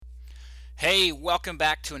Hey, welcome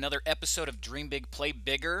back to another episode of Dream Big, Play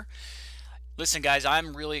Bigger. Listen, guys,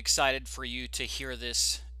 I'm really excited for you to hear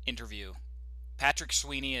this interview. Patrick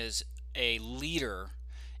Sweeney is a leader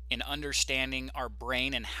in understanding our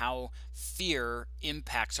brain and how fear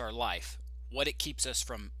impacts our life, what it keeps us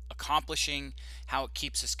from accomplishing, how it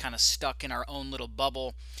keeps us kind of stuck in our own little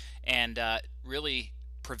bubble, and really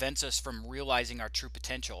prevents us from realizing our true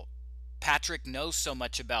potential. Patrick knows so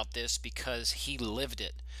much about this because he lived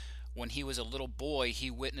it. When he was a little boy, he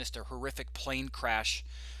witnessed a horrific plane crash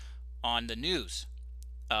on the news,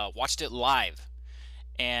 watched it live.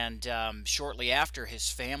 And shortly after, his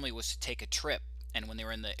family was to take a trip. And when they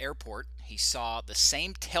were in the airport, he saw the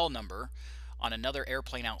same tail number on another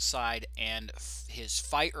airplane outside, and his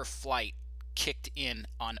fight or flight kicked in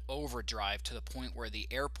on overdrive to the point where the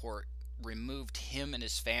airport removed him and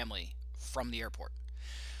his family from the airport.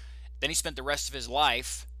 Then he spent the rest of his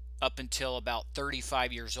life, up until about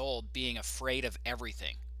 35 years old, being afraid of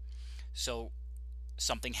everything. So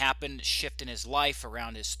something happened, shift in his life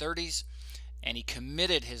around his 30s, and he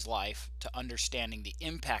committed his life to understanding the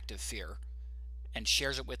impact of fear and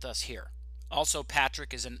shares it with us here. Also,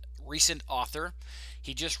 Patrick is a recent author.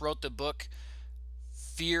 He just wrote the book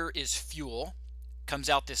Fear is Fuel. Comes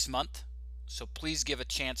out this month. So please give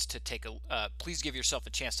please give yourself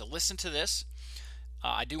a chance to listen to this.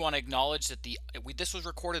 I do want to acknowledge that this was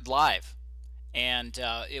recorded live, and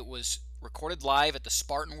it was recorded live at the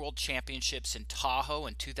Spartan World Championships in Tahoe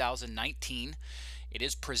in 2019. It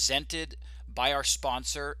is presented by our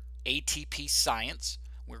sponsor, ATP Science.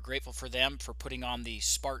 We're grateful for them for putting on the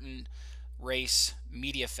Spartan Race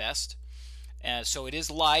Media Fest. So it is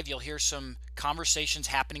live. You'll hear some conversations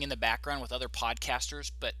happening in the background with other podcasters,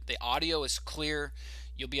 but the audio is clear.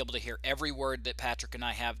 You'll be able to hear every word that Patrick and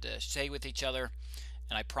I have to say with each other,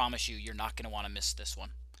 and I promise you, you're not going to want to miss this one.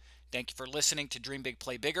 Thank you for listening to Dream Big,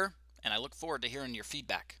 Play Bigger, and I look forward to hearing your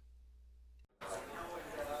feedback.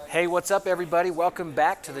 Hey, what's up, everybody? Welcome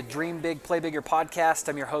back to the Dream Big, Play Bigger podcast.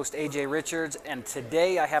 I'm your host, AJ Richards, and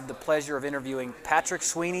today I have the pleasure of interviewing Patrick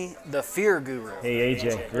Sweeney, the Fear Guru. Hey,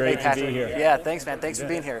 AJ. Great to be here. Yeah, thanks, man. Thanks for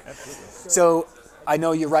being here. So, I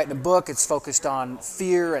know you're writing a book. It's focused on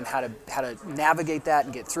fear and how to navigate that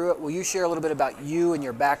and get through it. Will you share a little bit about you and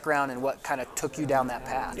your background and what kind of took you down that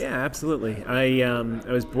path? Yeah, absolutely. I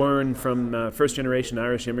was born from first-generation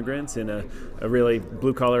Irish immigrants in a really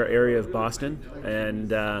blue-collar area of Boston,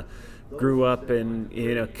 and grew up in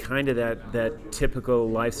kind of that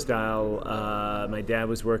typical lifestyle. My dad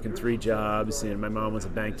was working 3 jobs, and my mom was a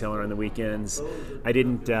bank teller on the weekends. I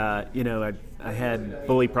didn't, I had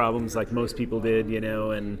bully problems like most people did,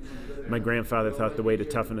 and my grandfather thought the way to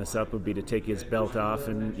toughen us up would be to take his belt off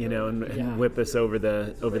and whip us over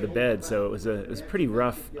the bed. So it was a pretty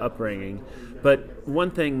rough upbringing. But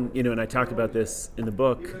one thing, and I talk about this in the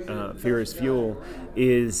book, Fear is Fuel,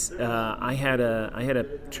 is I had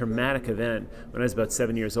a traumatic event when I was about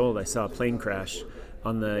 7 years old. I saw a plane crash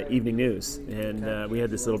on the evening news, and we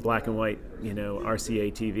had this little black and white,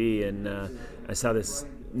 RCA TV, and I saw this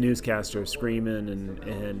newscaster screaming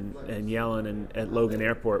and yelling at Logan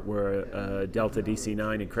Airport where Delta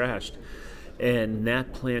DC-9 had crashed, and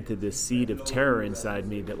that planted this seed of terror inside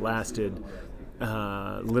me that lasted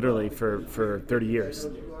literally for 30 years,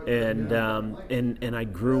 and I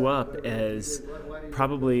grew up as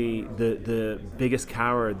probably the biggest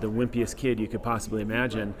coward, the wimpiest kid you could possibly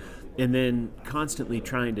imagine, and then constantly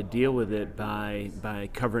trying to deal with it by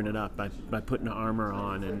covering it up, by putting armor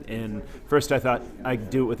on. And first I thought I'd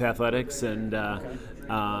do it with athletics, and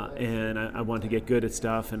I wanted to get good at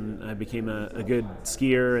stuff, and I became a good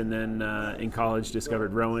skier, and then in college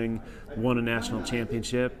discovered rowing, won a national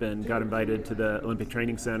championship, and got invited to the Olympic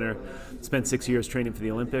Training Center. Spent 6 years training for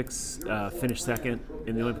the Olympics, finished second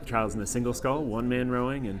in the Olympic trials in the single scull, one-man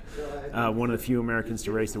rowing, and one of the few Americans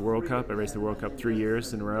to race the World Cup. I raced the World Cup 3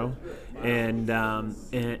 years in a row, and that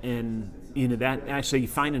actually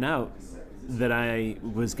finding out that I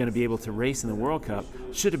was going to be able to race in the World Cup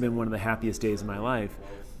should have been one of the happiest days of my life,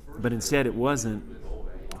 but instead it wasn't,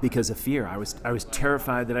 because of fear. I was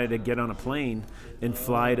terrified that I had to get on a plane and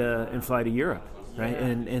fly to Europe, right?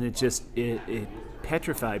 And it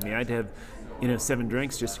petrified me. I had to have 7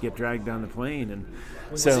 drinks just to get dragged down the plane. And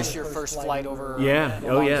was this your first flight over? Yeah.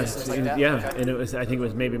 Oh yeah. Like yeah. Okay. And I think it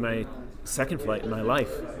was maybe my second flight in my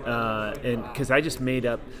life, and because I just made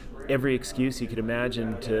up every excuse you could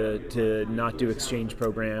imagine to not do exchange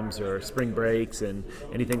programs or spring breaks and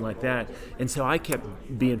anything like that. And so I kept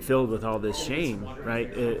being filled with all this shame,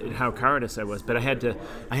 right? How cowardice I was. But I had to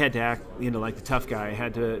act, like the tough guy. I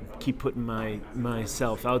had to keep putting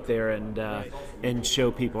myself out there and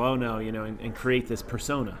show people, oh no, and create this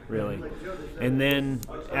persona, really. And then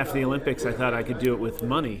after the Olympics, I thought I could do it with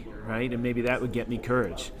money, right? And maybe that would get me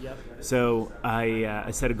courage. So I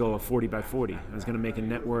set a goal of 40 by 40. I was going to make a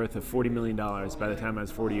net worth of $40 million by the time I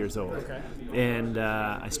was 40 years old. Okay. And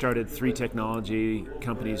I started 3 technology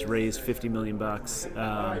companies, raised $50 million,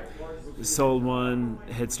 sold one,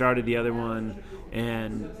 had started the other one,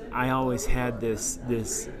 and I always had this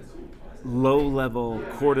low-level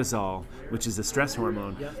cortisol, which is a stress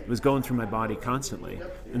hormone, was going through my body constantly.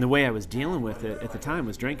 And the way I was dealing with it at the time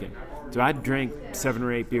was drinking. So I'd drink 7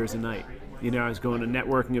 or 8 beers a night. I was going to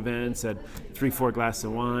networking events, had 3-4 glasses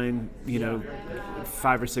of wine,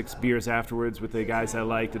 5 or 6 beers afterwards with the guys I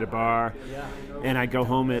liked at a bar. And I'd go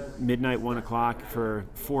home at midnight, 1 o'clock for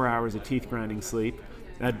 4 hours of teeth grinding sleep.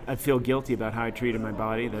 I'd feel guilty about how I treated my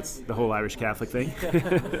body. That's the whole Irish Catholic thing.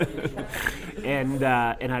 And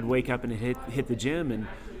I'd wake up and hit the gym,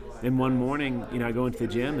 and one morning, I go into the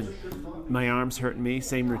gym and my arm's hurting me,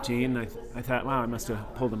 same routine. I thought, wow, I must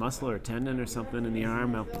have pulled a muscle or a tendon or something in the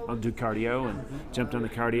arm. I'll do cardio, and jumped on the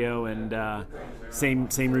cardio, and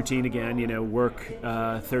same routine again, work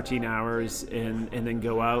 13 hours and then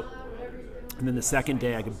go out. And then the second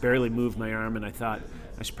day I could barely move my arm, and I thought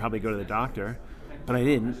I should probably go to the doctor. But I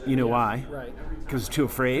didn't. You know why? Right. Because I was too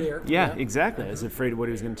afraid. Fear. Yeah, exactly. I was afraid of what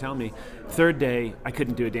he was going to tell me. Third day, I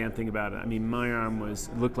couldn't do a damn thing about it. I mean, my arm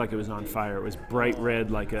looked like it was on fire. It was bright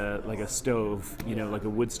red, like a stove, like a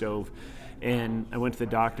wood stove. And I went to the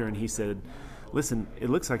doctor, and he said, "Listen,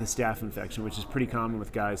 it looks like a staph infection, which is pretty common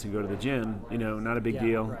with guys who go to the gym. Not a big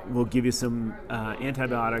deal. Right. We'll give you some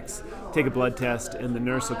antibiotics, take a blood test, and the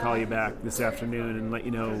nurse will call you back this afternoon and let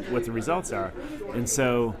you know what the results are." And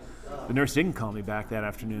so the nurse didn't call me back that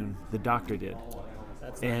afternoon. The doctor did.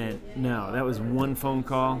 That was one phone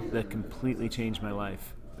call that completely changed my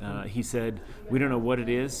life. He said, "We don't know what it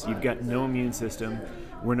is. You've got no immune system.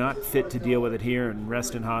 We're not fit to deal with it here in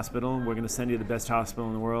Reston Hospital. We're going to send you to the best hospital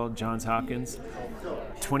in the world, Johns Hopkins."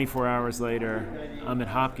 24 hours later, I'm at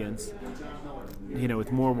Hopkins,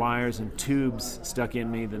 with more wires and tubes stuck in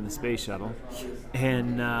me than the space shuttle.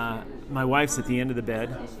 And my wife's at the end of the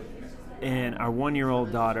bed, and our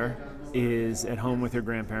 1-year-old daughter is at home with her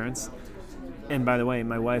grandparents. And by the way,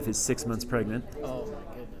 my wife is 6 months pregnant. Oh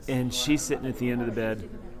my goodness. And she's sitting at the end of the bed,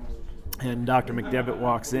 and Dr. McDevitt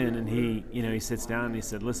walks in, and he sits down and he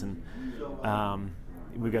said, "Listen,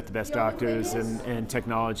 we've got the best doctors and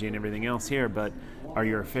technology and everything else here, but are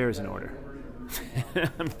your affairs in order?"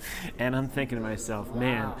 And I'm thinking to myself,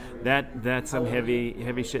 man, that's some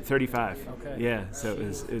heavy shit. 35. Okay. Yeah, so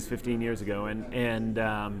it was 15 years ago, and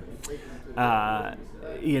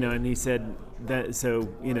he said that. So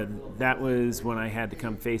that was when I had to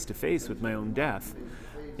come face to face with my own death,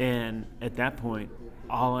 and at that point,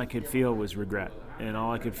 all I could feel was regret, and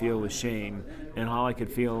all I could feel was shame, and all I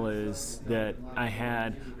could feel is that I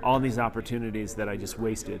had all these opportunities that I just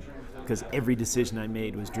wasted because every decision I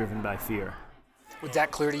made was driven by fear. Was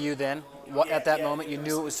that clear to you then? At that moment, you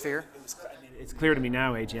knew it was fear? It's clear to me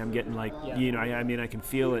now, AJ. I'm getting I can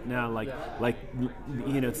feel it now,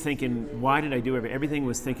 thinking, why did I do everything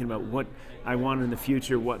was thinking about what I wanted in the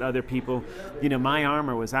future, what other people, my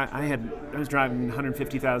armor was, I was driving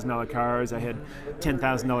 $150,000 cars, I had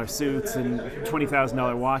 $10,000 suits and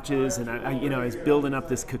 $20,000 watches, and I was building up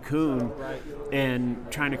this cocoon and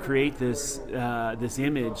trying to create this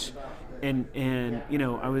image. And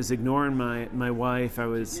I was ignoring my wife. I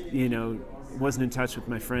was wasn't in touch with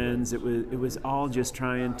my friends. It was all just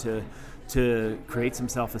trying to create some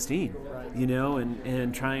self-esteem,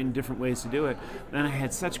 and trying different ways to do it. And I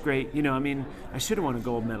had such great, I should have won a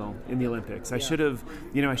gold medal in the Olympics. I should have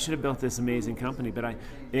built this amazing company. But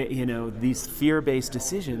these fear-based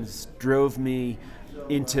decisions drove me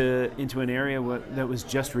into an area that was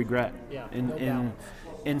just regret. Yeah.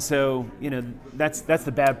 And so, that's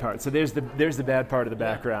the bad part. So there's the bad part of the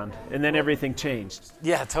background, and then everything changed.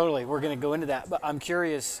 Yeah, totally. We're going to go into that. But I'm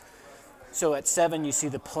curious, so at 7, you see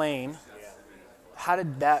the plane. How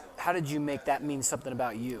did you make that mean something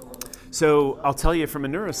about you? So I'll tell you from a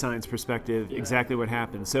neuroscience perspective exactly what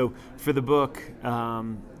happened. So for the book,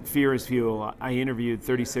 Fear is Fuel, I interviewed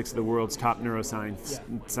 36 of the world's top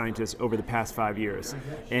neuroscientists over the past 5 years.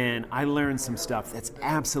 And I learned some stuff that's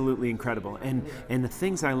absolutely incredible. And the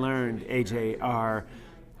things I learned, AJ, are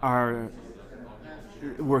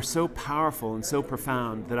were so powerful and so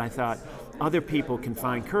profound that I thought other people can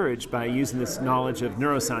find courage by using this knowledge of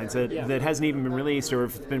neuroscience that hasn't even been released, or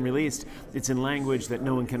if it's been released, it's in language that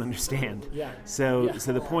no one can understand. So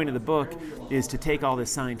the point of the book is to take all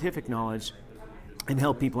this scientific knowledge and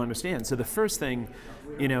help people understand. So the first thing,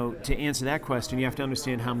 to answer that question, you have to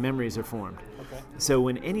understand how memories are formed. So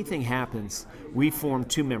when anything happens, we form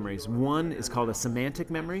two memories. One is called a semantic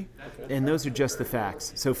memory, and those are just the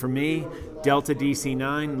facts. So for me, Delta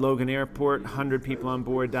DC-9, Logan Airport, 100 people on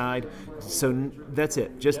board died. So that's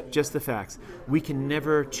it, just the facts. We can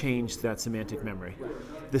never change that semantic memory.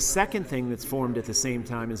 The second thing that's formed at the same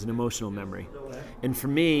time is an emotional memory. And for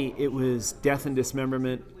me, it was death and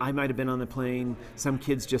dismemberment. I might have been on the plane. Some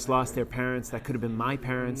kids just lost their parents. That could have been my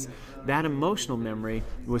parents. That emotional memory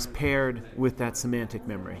was paired with that semantic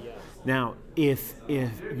memory. Now, if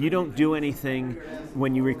you don't do anything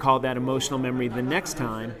when you recall that emotional memory the next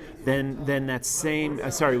time, then that same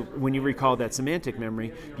when you recall that semantic memory,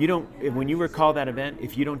 when you recall that event,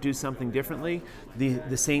 if you don't do something differently,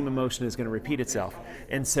 the same emotion is going to repeat itself.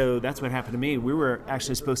 And so that's what happened to me. We were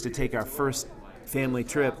actually supposed to take our first family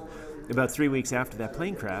trip about 3 weeks after that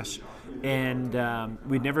plane crash, and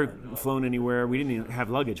we'd never flown anywhere. We didn't even have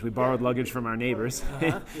luggage. We borrowed luggage from our neighbors,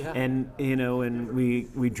 and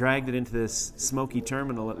we dragged it into this smoky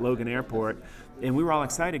terminal at Logan Airport, and we were all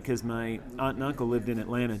excited because my aunt and uncle lived in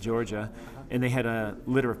Atlanta, Georgia, and they had a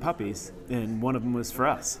litter of puppies, and one of them was for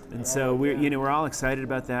us. And so we're all excited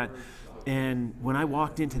about that. And when I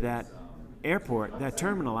walked into that airport, that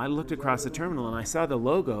terminal, I looked across the terminal and I saw the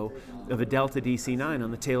logo of a Delta DC-9 on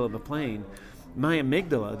the tail of a plane. My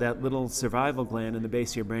amygdala, that little survival gland in the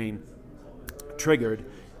base of your brain,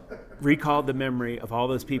 recalled the memory of all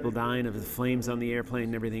those people dying, of the flames on the airplane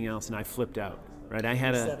and everything else, and I flipped out. Right,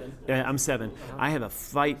 I'm 7. I have a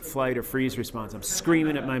fight, flight, or freeze response. I'm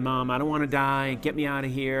screaming at my mom. I don't want to die. Get me out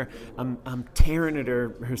of here. I'm tearing at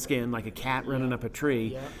her skin like a cat running up a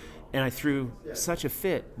tree. And I threw such a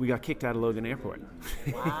fit, we got kicked out of Logan Airport.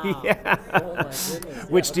 Wow. Yeah. Oh my goodness.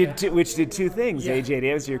 Which did two things, AJ, to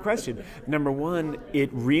answer your question. Number one, it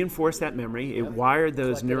reinforced that memory. It wired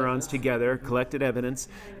those neurons together, collected evidence,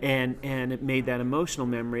 and it made that emotional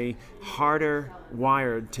memory harder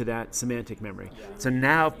wired to that semantic memory. So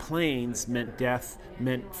now planes meant death,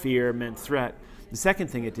 meant fear, meant threat. The second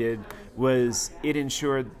thing it did was it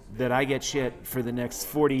ensured that I get shit for the next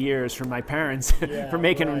 40 years from my parents for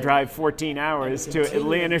making them drive 14 hours to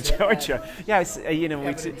Atlanta, Georgia. Yes,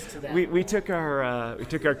 we took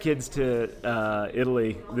our kids to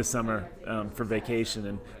Italy this summer for vacation,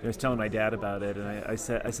 and I was telling my dad about it, and I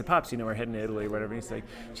said, Pops, we're heading to Italy or whatever. And he's like,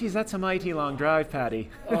 geez, that's a mighty long drive, Patty.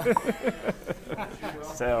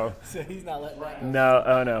 So he's not letting that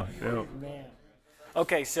go. No. Man.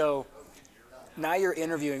 Okay, so now you're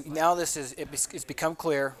interviewing. Now it's become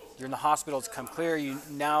clear. You're in the hospital. It's become clear.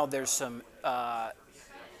 Now there's some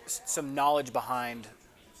knowledge behind.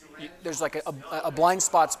 There's like a blind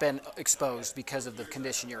spot's been exposed because of the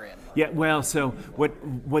condition you're in. Yeah. Well, so what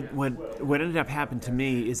ended up happening to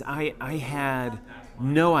me is I had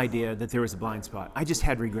no idea that there was a blind spot. I just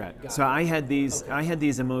had regret. So I had these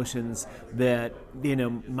emotions that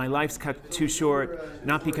my life's cut too short,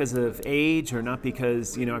 not because of age or not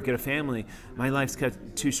because I've got a family. My life's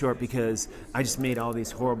cut too short because I just made all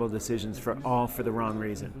these horrible decisions for the wrong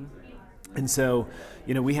reason. And so,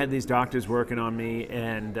 we had these doctors working on me,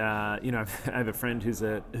 and I have a friend who's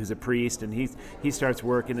a priest, and he starts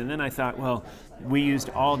working, and then I thought, well, we used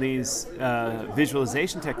all these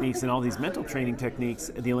visualization techniques and all these mental training techniques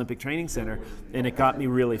at the Olympic Training Center, and it got me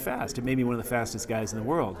really fast. It made me one of the fastest guys in the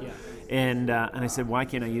world. Yeah. And I said, why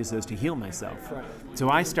can't I use those to heal myself? Right. So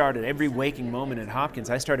I started, every waking moment at Hopkins,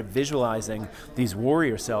 I started visualizing these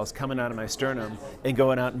warrior cells coming out of my sternum and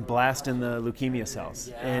going out and blasting the leukemia cells.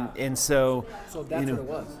 Yeah. And so that's what it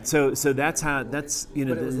was. So that's how it was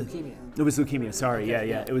leukemia. It was leukemia. Sorry, Okay,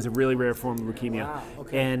 yeah. It was a really rare form of leukemia. Wow.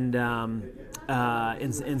 Okay. And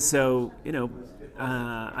so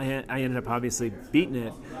I ended up obviously beating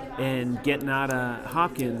it and getting out of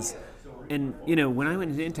Hopkins. And, when I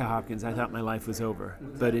went into Hopkins, I thought my life was over.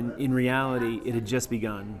 But in reality, it had just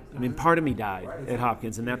begun. I mean, part of me died at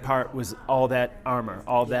Hopkins, and that part was all that armor,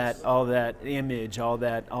 all that image, all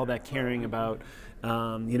that caring about,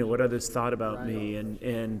 what others thought about me.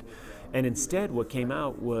 And instead, what came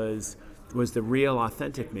out was the real,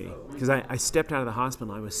 authentic me. Because I stepped out of the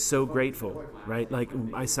hospital, I was so grateful, right? Like,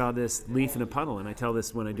 I saw this leaf in a puddle, and I tell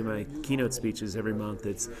this when I do my keynote speeches every month.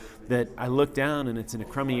 It's that I look down, and it's in a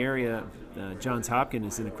crummy area. Johns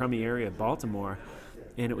Hopkins is in a crummy area of Baltimore,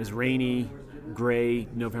 and it was rainy, gray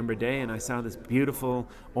November day, and I saw this beautiful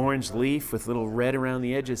orange leaf with little red around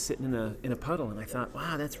the edges sitting in a puddle, and I thought,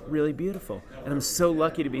 wow, that's really beautiful, and I'm so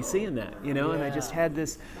lucky to be seeing that, and I just had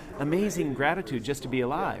this amazing gratitude just to be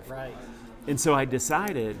alive. Right. And so I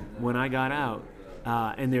decided when I got out,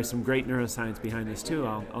 and there's some great neuroscience behind this too,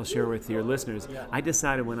 I'll share with your listeners. I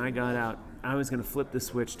decided when I got out, I was going to flip the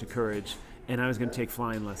switch to courage, and I was going to take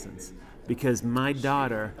flying lessons. Because my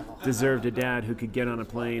daughter deserved a dad who could get on a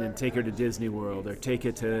plane and take her to Disney World or take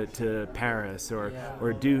her to Paris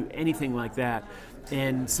or do anything like that.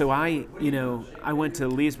 And so I went to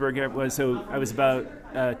Leesburg Airport. So I was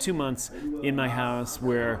about 2 months in my house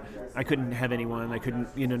where I couldn't have anyone. I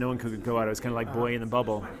couldn't, no one could go out. I was kind of like boy in the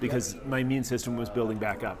bubble because my immune system was building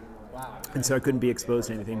back up. And so I couldn't be exposed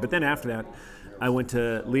to anything. But then after that, I went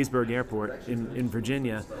to Leesburg Airport in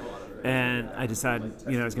Virginia. And I decided,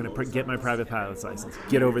 I was going to get my private pilot's license,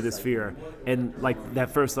 get over this fear. And like that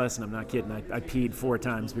first lesson, I'm not kidding, I peed 4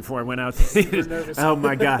 times before I went out. Oh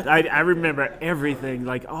my God. I remember everything,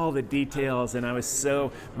 like all the details. And I was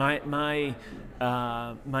so, my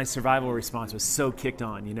survival response was so kicked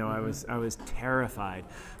on. I was terrified.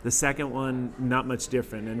 The second one, not much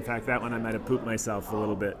different. In fact, that one I might have pooped myself a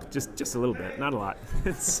little bit, just a little bit, not a lot.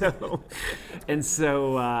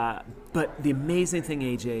 But the amazing thing,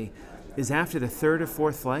 AJ, is after the 3rd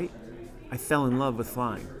or 4th flight, I fell in love with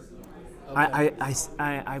flying. Okay.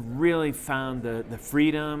 I really found the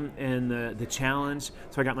freedom and the challenge.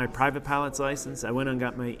 So I got my private pilot's license. I went and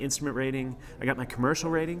got my instrument rating. I got my commercial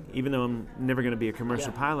rating, even though I'm never going to be a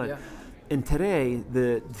commercial pilot. Yeah. And today,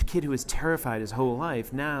 the kid who was terrified his whole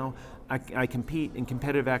life, now I compete in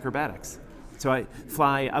competitive acrobatics. So I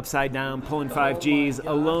fly upside down, pulling 5 Gs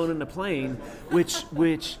alone in a plane, which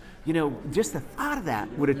just the thought of that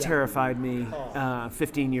would have terrified me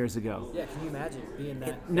 15 years ago. Yeah, can you imagine being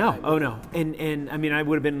that? No, no. And I mean, I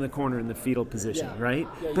would have been in the corner in the fetal position, right?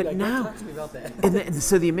 Yeah, but now, talk to me about that. and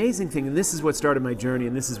so the amazing thing, and this is what started my journey,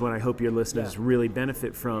 and this is what I hope your listeners really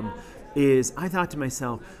benefit from, is I thought to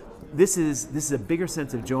myself, this is a bigger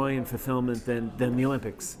sense of joy and fulfillment than the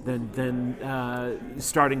Olympics, than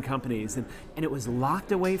starting companies, and it was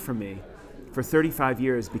locked away from me for 35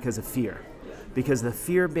 years because of fear. Because the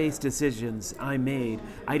fear-based decisions I made,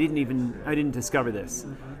 I didn't discover this.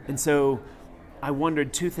 And so I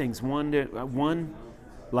wondered 2 things. One,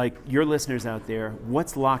 like your listeners out there,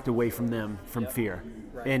 what's locked away from them from fear?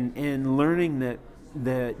 Right. And learning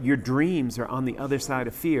that your dreams are on the other side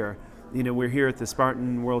of fear. We're here at the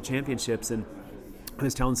Spartan World Championships, and I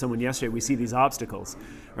was telling someone yesterday, we see these obstacles,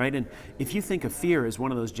 right? And if you think of fear as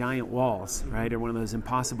one of those giant walls, right, or one of those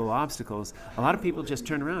impossible obstacles, a lot of people just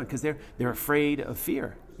turn around because they're afraid of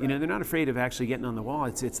fear. They're not afraid of actually getting on the wall.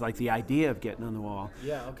 It's like the idea of getting on the wall.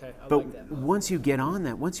 Yeah, okay. I but like that. once you get on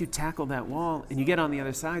that, once you tackle that wall and you get on the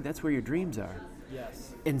other side, that's where your dreams are.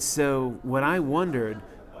 Yes. And so what I wondered,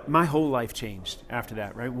 my whole life changed after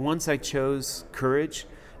that, right? Once I chose courage,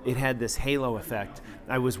 it had this halo effect.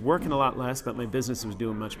 I was working a lot less, but my business was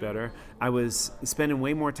doing much better. I was spending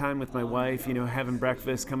way more time with my wife, having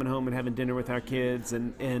breakfast, coming home and having dinner with our kids,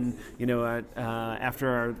 and after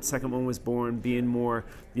our second one was born, being more,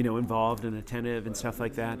 involved and attentive and stuff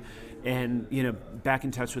like that. And, back in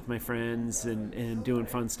touch with my friends and doing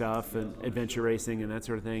fun stuff and adventure racing and that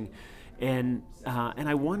sort of thing. And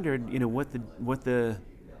I wondered, what the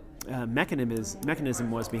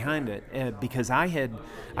mechanism was behind it, because I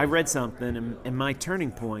read something, and my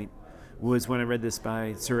turning point was when I read this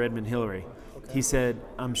by Sir Edmund Hillary. Okay. He said,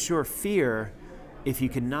 I'm sure fear, if you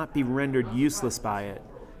cannot be rendered useless by it,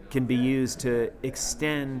 can be used to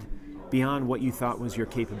extend beyond what you thought was your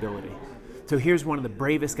capability. So here's one of the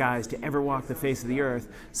bravest guys to ever walk the face of the earth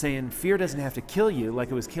saying fear doesn't have to kill you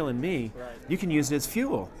like it was killing me. Right. You can use it as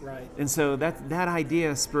fuel. Right. And so that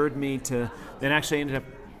idea spurred me to, then actually ended up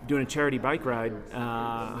doing a charity bike ride,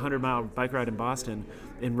 100-mile bike ride in Boston,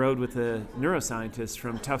 and rode with a neuroscientist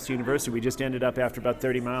from Tufts University. We just ended up, after about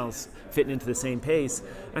 30 miles, fitting into the same pace.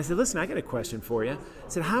 And I said, listen, I got a question for you. I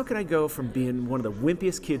said, how could I go from being one of the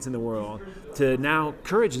wimpiest kids in the world to now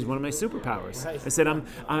courage is one of my superpowers? Right. I said,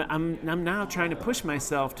 I'm now trying to push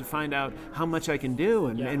myself to find out how much I can do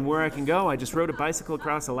and where I can go. I just rode a bicycle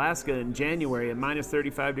across Alaska in January at minus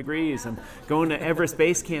 35 degrees. I'm going to Everest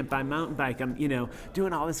Base Camp by mountain bike. I'm,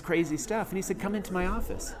 doing all this crazy stuff. And he said, come into my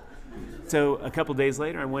office. So a couple days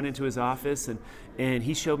later, I went into his office, and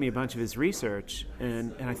he showed me a bunch of his research,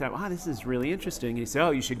 and I thought, wow, this is really interesting. And he said,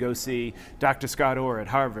 oh, you should go see Dr. Scott Orr at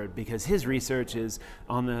Harvard, because his research is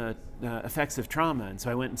on the effects of trauma. And so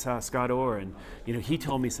I went and saw Scott Orr, and he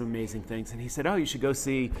told me some amazing things. And he said, oh, you should go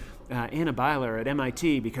see Anna Byler at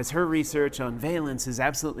MIT, because her research on valence is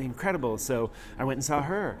absolutely incredible. So I went and saw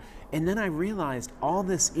her. And then I realized all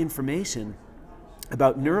this information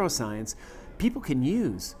about neuroscience people can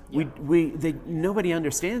use. Yeah. Nobody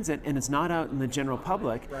understands it, and it's not out in the general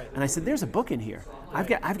public. Right. And I said, there's a book in here. I've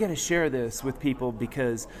got to share this with people,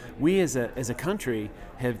 because we as a country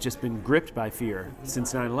have just been gripped by fear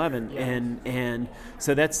since 9/11, and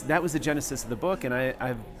so that was the genesis of the book. And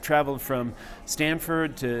I've traveled from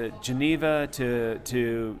Stanford to Geneva to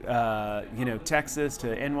Texas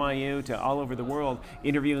to NYU to all over the world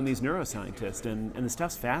interviewing these neuroscientists, and the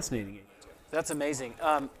stuff's fascinating. That's amazing.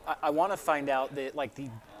 I want to find out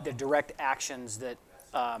the direct actions that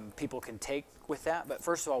people can take with that. But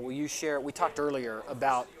first of all, will you share? We talked earlier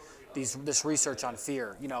about this research on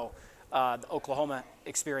fear. The Oklahoma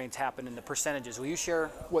experience happened and the percentages. Will you share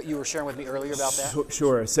what you were sharing with me earlier about that?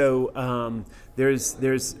 Sure. So there's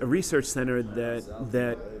a research center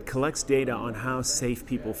that collects data on how safe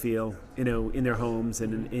people feel, in their homes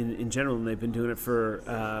and in general, and they've been doing it for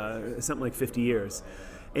something like 50 years.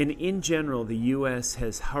 And in general, the U.S.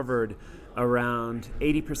 has hovered around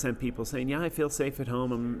 80% people saying, yeah, I feel safe at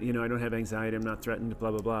home. I don't have anxiety. I'm not threatened,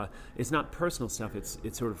 blah, blah, blah. It's not personal stuff. It's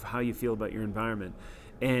sort of how you feel about your environment.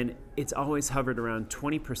 And it's always hovered around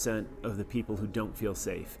 20% of the people who don't feel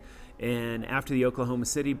safe. And after the Oklahoma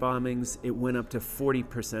City bombings, it went up to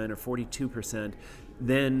 40% or 42%.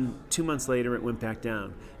 Then 2 months later, it went back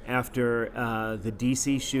down. After the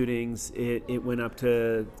DC shootings, it went up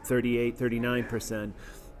to 38, 39%.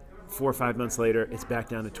 4 or 5 months later, it's back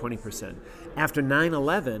down to 20%. After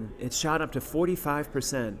 9/11, it shot up to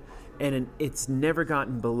 45%, and it's never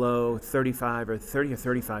gotten below 35 or 30 or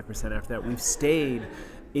 35% after that. We've stayed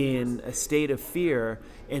in a state of fear,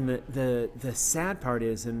 and the sad part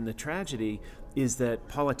is, and the tragedy is, that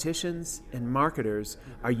politicians and marketers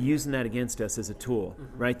are using that against us as a tool,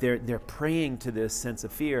 right? They're preying to this sense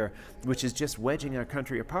of fear, which is just wedging our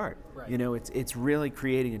country apart. Right. It's really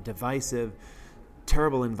creating a divisive,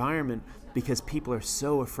 terrible environment because people are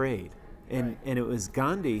so afraid. And it was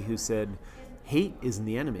Gandhi who said, hate isn't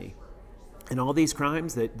the enemy. And all these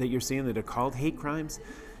crimes that you're seeing that are called hate crimes,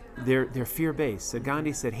 they're fear-based. So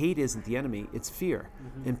Gandhi said, hate isn't the enemy, it's fear.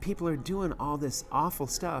 And people are doing all this awful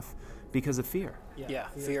stuff because of fear. Yeah,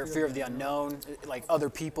 fear of the unknown, like other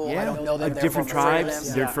people. Yeah. I don't know them. Different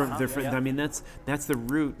tribes. They're from from. I mean, that's the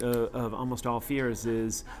root of almost all fears,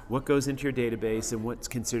 is what goes into your database and what's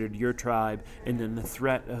considered your tribe, and then the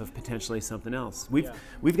threat of potentially something else.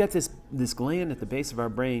 We've got this gland at the base of our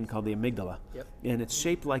brain called the amygdala, and it's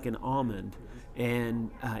shaped like an almond,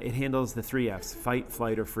 and it handles the 3 Fs: fight,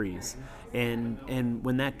 flight, or freeze. And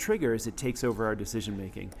when that triggers, it takes over our decision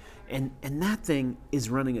making. And that thing is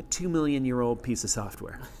running a 2 million year old piece of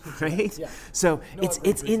software, right? So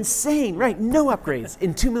it's insane, right? No upgrades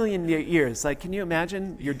in 2 million years. Like, can you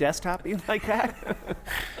imagine your desktop being like that?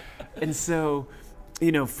 And so,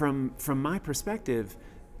 from my perspective,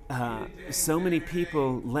 so many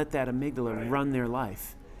people let that amygdala run their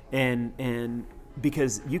life, and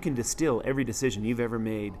because you can distill every decision you've ever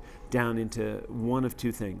made down into one of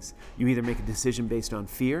two things. You either make a decision based on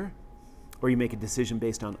fear, or you make a decision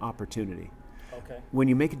based on opportunity. Okay. When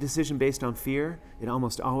you make a decision based on fear, it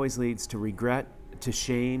almost always leads to regret, to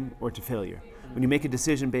shame, or to failure. When you make a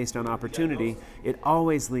decision based on opportunity, it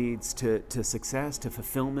always leads to success, to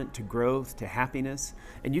fulfillment, to growth, to happiness.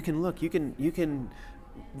 And you can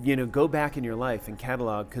go back in your life and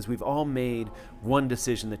catalog, because we've all made one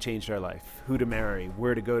decision that changed our life: who to marry,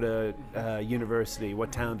 where to go to university,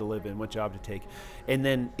 what town to live in, what job to take. And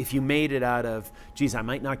then if you made it out of, geez, I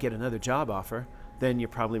might not get another job offer, then you're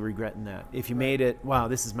probably regretting that. If you made it, wow,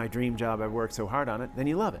 this is my dream job, I've worked so hard on it, then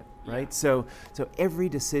you love it, right? So every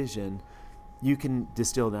decision you can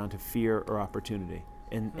distill down to fear or opportunity.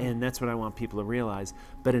 And that's what I want people to realize.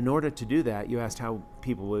 But in order to do that, you asked how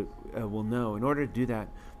people will know. In order to do that,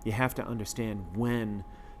 you have to understand when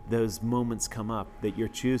those moments come up that you're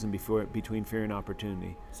choosing between fear and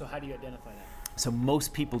opportunity. So how do you identify that? So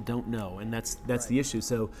most people don't know, and that's the issue.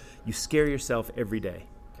 So you scare yourself every day.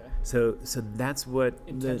 Okay. So that's what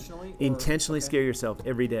intentionally okay. scare yourself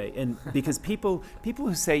every day. And because people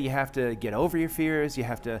who say you have to get over your fears, you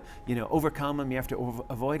have to overcome them, you have to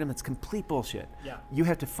avoid them, it's complete bullshit. Yeah. You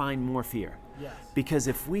have to find more fear. Yes. Because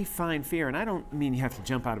if we find fear, and I don't mean you have to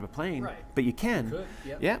jump out of a plane, Right. but you can. You could,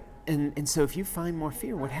 yep. Yeah. And so if you find more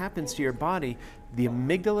fear, what happens to your body? The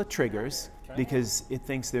amygdala triggers because it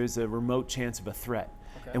thinks there's a remote chance of a threat.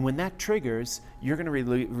 Okay. And when that triggers, you're going to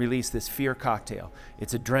release this fear cocktail.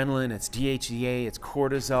 It's adrenaline, it's DHEA, it's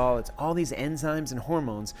cortisol, it's all these enzymes and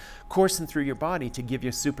hormones coursing through your body to give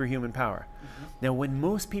you superhuman power. Mm-hmm. Now, when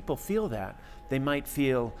most people feel that, they might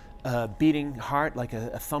feel a beating heart, like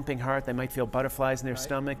a thumping heart. They might feel butterflies in their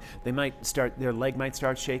stomach. Their leg might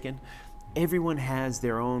start shaking. Everyone has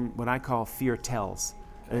their own, what I call fear tells.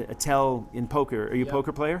 A tell in poker. Are you a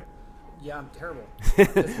poker player? Yeah, I'm terrible.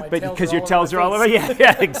 But because your tells are all over?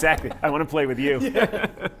 Yeah, exactly. I want to play with you. Yeah.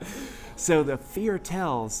 So the fear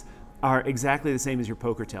tells are exactly the same as your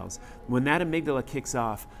poker tells. When that amygdala kicks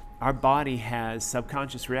off, our body has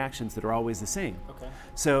subconscious reactions that are always the same. Okay.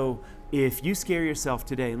 So if you scare yourself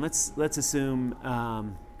today, and let's assume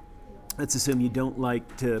you don't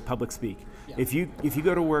like to public speak. Yeah. If you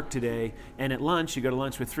go to work today and at lunch you go to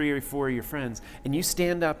lunch with 3 or 4 of your friends and you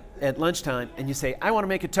stand up at lunchtime and you say, I want to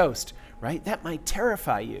make a toast, right? That might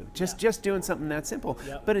terrify you, just doing something that simple.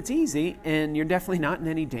 Yep. But it's easy and you're definitely not in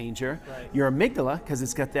any danger. Right. Your amygdala, because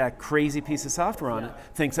it's got that crazy piece of software on it,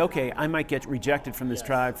 thinks, okay, I might get rejected from this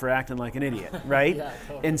tribe for acting like an idiot, right? Yeah,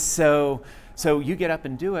 totally. And so you get up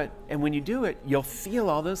and do it, and when you do it, you'll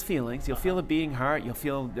feel all those feelings. You'll feel a beating heart. You'll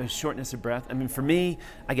feel the shortness of breath. I mean, for me,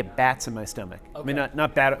 I get bats in my stomach. Okay. I mean,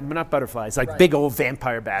 not butterflies, like big old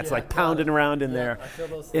vampire bats, like pounding around in there. I feel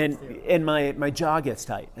those things too. And my jaw gets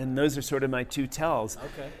tight, and those are sort of my two tells.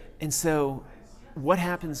 Okay. And so what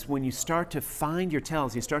happens when you start to find your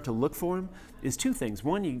tells, you start to look for them, is two things.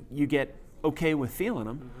 One, you get okay with feeling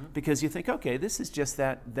them because you think, okay, this is just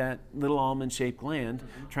that little almond-shaped gland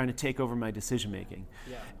trying to take over my decision-making.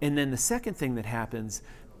 Yeah. And then the second thing that happens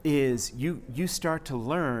is you start to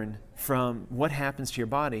learn from what happens to your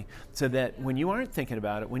body so that when you aren't thinking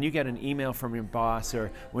about it, when you get an email from your boss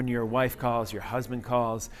or when your wife calls, your husband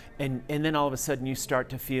calls, and then all of a sudden you start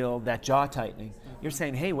to feel that jaw tightening, you're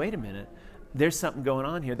saying, hey, wait a minute. There's something going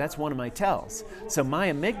on here. That's one of my tells. So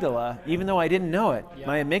my amygdala, even though I didn't know it,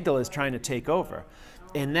 my amygdala is trying to take over.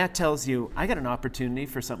 And that tells you, I got an opportunity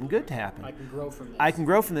for something good to happen. I can grow from this. I can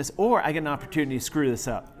grow from this, or I get an opportunity to screw this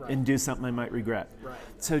up and do something I might regret. Right.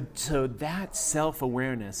 So that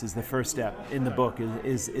self-awareness is the first step in the book,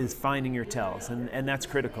 is finding your tells, and that's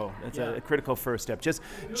critical. That's a critical first step.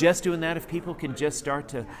 Just doing that, if people can just start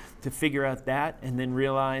to figure out that, and then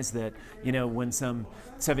realize that, when some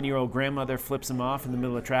 7-year-old grandmother flips them off in the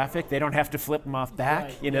middle of traffic, they don't have to flip them off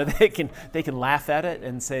back. Right. They can laugh at it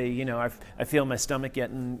and say, I feel my stomach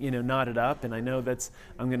getting knotted up, and I know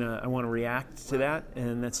I want to react to that,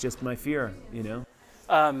 and that's just my fear.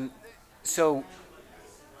 So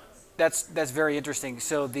that's very interesting.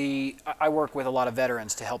 So I work with a lot of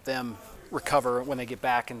veterans to help them recover when they get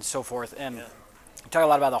back and so forth, and we talk a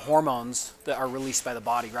lot about the hormones that are released by the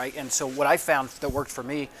body, right? And so what I found that worked for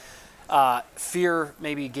me, fear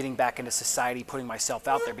maybe getting back into society, putting myself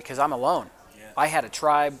out there because I'm alone. Yeah. I had a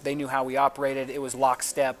tribe. They knew how we operated. It was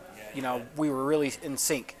lockstep. We were really in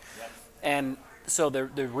sync. Yeah. And so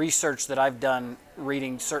the research that I've done,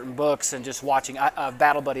 reading certain books and just watching, a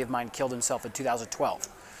battle buddy of mine killed himself in 2012.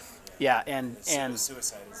 Yeah, and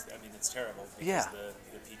suicide is, it's terrible. Yeah.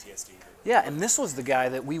 The PTSD. Yeah, and this was the guy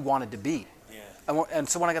that we wanted to be. Yeah. And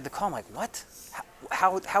so when I got the call, I'm like, what?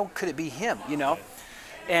 How could it be him? Yeah.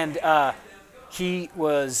 And he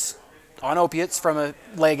was on opiates from a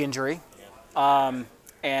leg injury,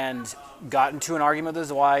 and got into an argument with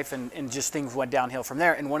his wife, and just things went downhill from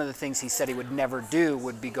there. And one of the things he said he would never do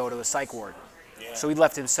would be go to a psych ward. Yeah. So he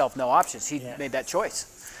left himself no options. He made that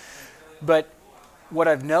choice. But what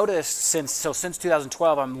I've noticed since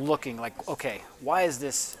 2012, I'm looking like, okay, why is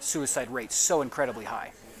this suicide rate so incredibly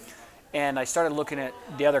high? And I started looking at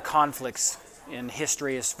the other conflicts in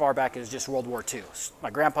history as far back as just World War II. My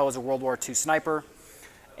grandpa was a World War II sniper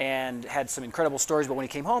and had some incredible stories, but when he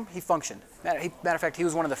came home, he functioned. Matter of fact, he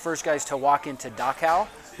was one of the first guys to walk into Dachau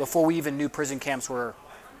before we even knew prison camps were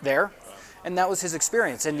there, and that was his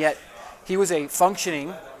experience. And yet, he was a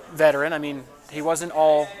functioning veteran. He wasn't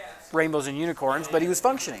all rainbows and unicorns, but he was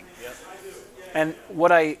functioning. And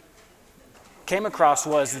what I came across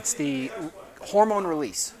was it's the hormone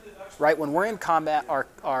release, right? When we're in combat,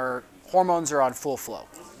 our hormones are on full flow.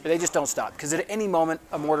 They just don't stop because at any moment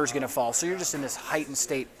a mortar's going to fall. So you're just in this heightened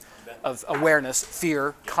state of awareness,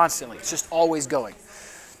 fear, constantly. It's just always going.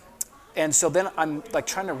 And so then I'm like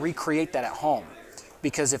trying to recreate that at home,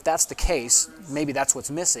 because if that's the case, maybe that's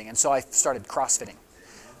what's missing. And so I started CrossFitting.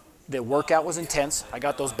 The workout was intense. I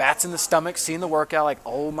got those bats in the stomach, seeing the workout, like,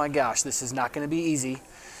 oh my gosh, this is not going to be easy.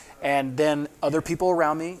 And then other people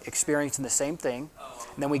around me experiencing the same thing.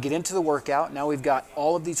 And then we get into the workout. Now we've got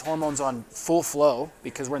all of these hormones on full flow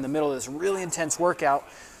because we're in the middle of this really intense workout.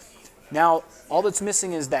 Now, all that's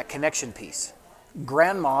missing is that connection piece.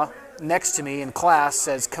 Grandma next to me in class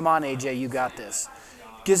says, come on, AJ, you got this.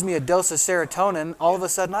 Gives me a dose of serotonin. All of a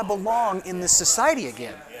sudden, I belong in this society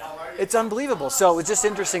again. It's unbelievable. So it's just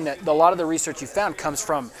interesting that a lot of the research you found comes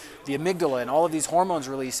from the amygdala and all of these hormones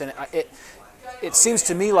released. And it seems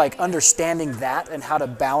to me like understanding that and how to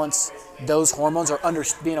balance those hormones or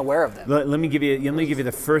being aware of them. Let me give you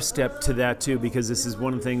the first step to that too, because this is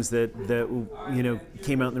one of the things that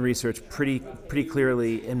came out in the research pretty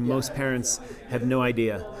clearly, and most parents have no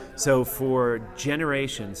idea. So for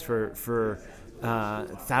generations, for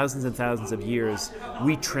thousands and thousands of years,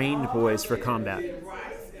 we trained boys for combat.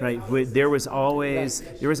 Right, there was always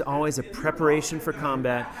a preparation for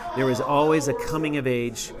combat. There was always a coming of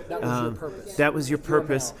age. That was your purpose. That was your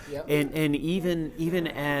purpose. Yep. And even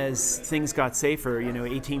as things got safer,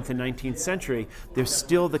 18th and 19th century, there's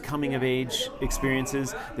still the coming of age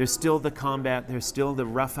experiences. There's still the combat. There's still the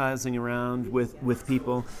roughhousing around with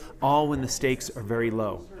people, all when the stakes are very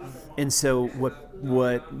low. And so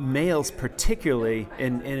what males particularly,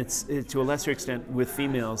 and it's to a lesser extent with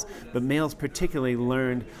females, but males particularly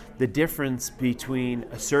learned the difference between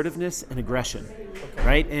assertiveness and aggression,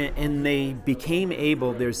 right? And they became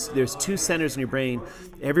able, there's two centers in your brain.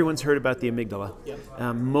 Everyone's heard about the amygdala.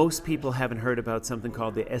 Yep. Most people haven't heard about something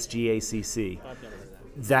called the SGACC.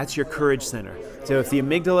 That's your courage center. So if the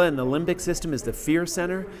amygdala and the limbic system is the fear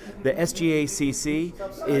center, the SGACC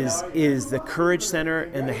is the courage center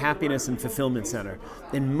and the happiness and fulfillment center.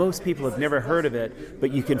 And most people have never heard of it,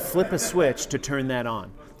 but you can flip a switch to turn that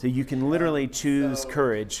on. So you can literally choose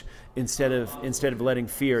courage instead of letting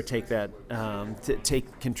fear take that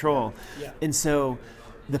take control. And so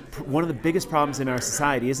one of the biggest problems in our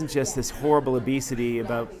society isn't just this horrible obesity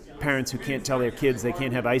about parents who can't tell their kids they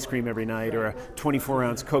can't have ice cream every night or a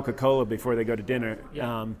 24-ounce Coca-Cola before they go to dinner.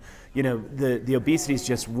 The obesity is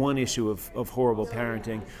just one issue of horrible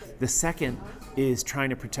parenting. The second is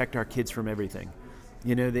trying to protect our kids from everything.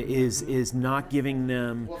 Is not giving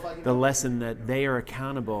them the lesson that they are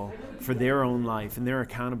accountable for their own life and they're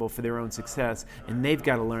accountable for their own success, and they've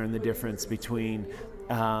got to learn the difference between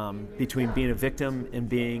being a victim and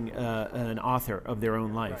being an author of their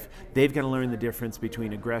own life. They've got to learn the difference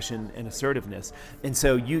between aggression and assertiveness. And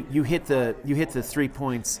so you hit the 3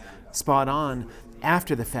 points spot on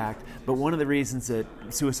after the fact, but one of the reasons that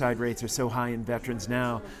suicide rates are so high in veterans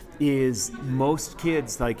now is most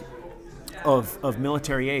kids of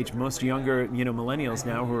military age, most younger millennials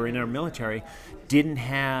now who are in our military didn't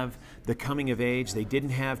have the coming of age. They didn't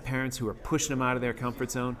have parents who were pushing them out of their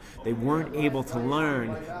comfort zone. They weren't able to learn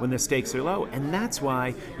when the stakes are low. And that's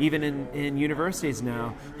why even in universities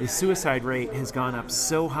now, the suicide rate has gone up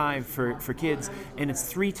so high for kids, and it's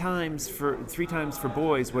three times for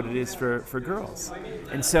boys what it is for girls.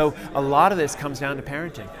 And so a lot of this comes down to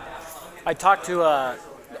parenting. I talked to a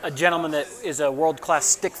gentleman that is a world-class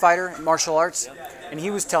stick fighter in martial arts, and he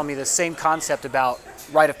was telling me the same concept about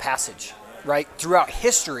rite of passage, right? Throughout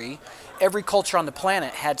history, every culture on the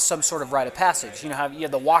planet had some sort of rite of passage. You have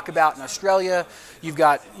the walkabout in Australia. You've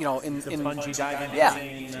got, in bungee diving.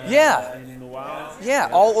 In the wild. Yeah,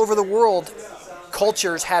 all over the world,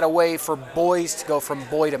 cultures had a way for boys to go from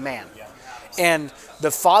boy to man. And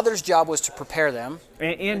the father's job was to prepare them.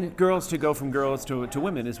 And girls to go from girls to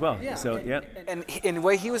women as well. Yeah. So, yeah. And in the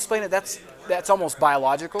way he was explaining it, that's almost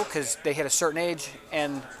biological, because they hit a certain age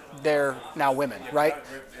and they're now women, right?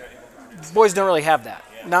 Boys don't really have that.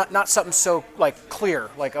 Not something so clear,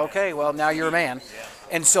 okay, well, now you're a man.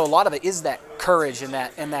 And so a lot of it is that courage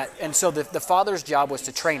and so the father's job was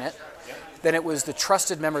to train it. Then it was the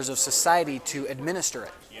trusted members of society to administer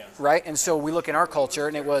it, right? And so we look in our culture,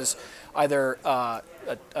 and it was either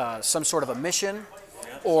some sort of a mission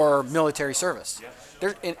or military service.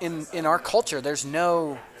 There, in our culture, there's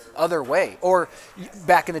no other way. Or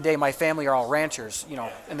back in the day, my family are all ranchers,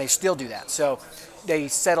 and they still do that. So they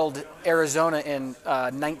settled Arizona in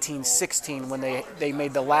 1916 when they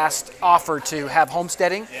made the last offer to have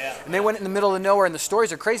homesteading, and they went in the middle of nowhere. And the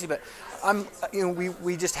stories are crazy, but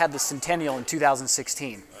we just had the centennial in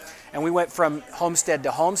 2016, and we went from homestead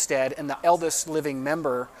to homestead, and the eldest living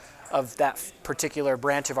member of that particular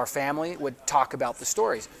branch of our family would talk about the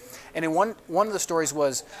stories. And in one of the stories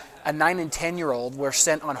was a 9 and 10-year-old were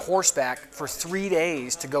sent on horseback for 3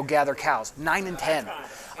 days to go gather cows. 9 and 10.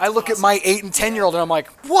 I look at my 8 and 10-year-old and I'm like,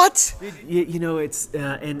 what? You know, it's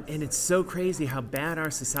and it's so crazy how bad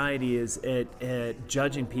our society is at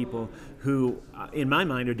judging people who, in my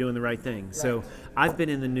mind, are doing the right thing. Right. So I've been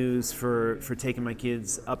in the news for taking my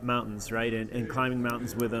kids up mountains, right, and climbing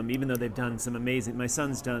mountains with them, even though they've done some amazing, my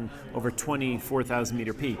son's done over 24,000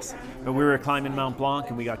 meter peaks. But we were climbing Mount Blanc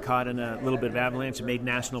and we got caught in a little bit of avalanche. It made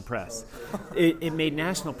national press. It made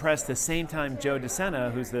national press the same time Joe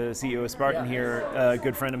DeSena, who's the CEO of Spartan here, a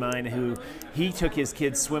good friend of mine, who he took his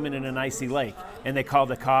kids swimming in an icy lake. And they called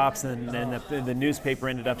the cops and the newspaper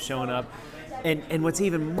ended up showing up. And what's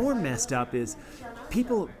even more messed up is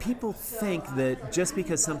people think that just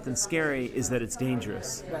because something's scary is that it's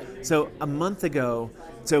dangerous. Right. So a month ago,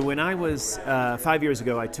 when I was 5 years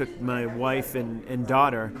ago, I took my wife and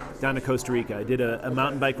daughter down to Costa Rica. I did a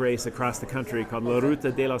mountain bike race across the country called La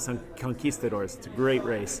Ruta de los Conquistadores. It's a great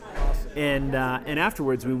race. And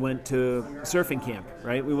afterwards we went to surfing camp,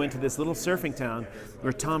 right? We went to this little surfing town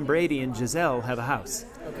where Tom Brady and Giselle have a house.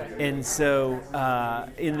 Okay. And so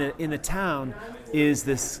in the town is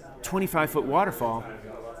this 25-foot waterfall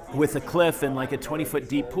with a cliff and like a 20-foot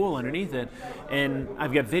deep pool underneath it. And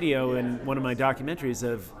I've got video in one of my documentaries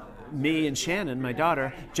of me and Shannon, my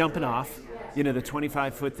daughter, jumping off, the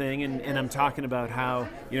 25-foot thing, and I'm talking about how,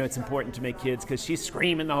 it's important to make kids, because she's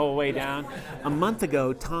screaming the whole way down. A month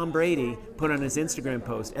ago, Tom Brady put on his Instagram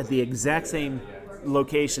post at the exact same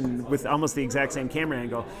location with almost the exact same camera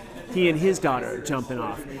angle, he and his daughter jumping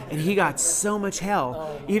off, and he got so much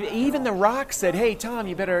hell. Even The Rock said, "Hey Tom,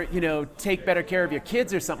 you better take better care of your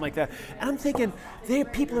kids," or something like that. And I'm thinking,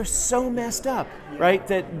 people are so messed up, right?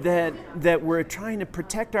 That we're trying to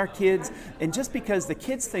protect our kids, and just because the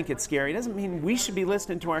kids think it's scary doesn't mean we should be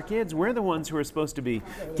listening to our kids. We're the ones who are supposed to be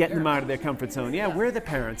getting them out of their comfort zone. Yeah, we're the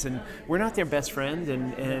parents, and we're not their best friend,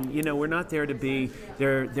 and we're not there to be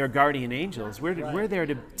their guardian angels. We're there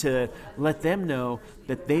to let them know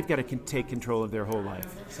that they've got to take control of their whole life.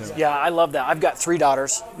 So. Yeah, I love that. I've got 3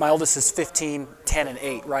 daughters. My oldest is 15, 10, and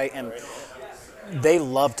 8, right? And they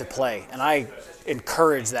love to play, and I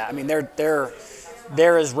encourage that. I mean, they're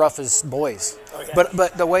as rough as boys. Okay.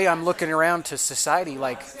 But the way I'm looking around to society,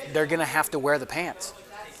 like, they're going to have to wear the pants.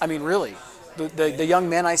 I mean, really. The young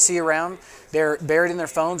men I see around, they're buried in their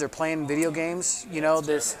phones, they're playing video games.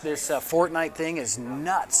 This Fortnite thing is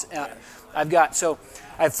nuts. I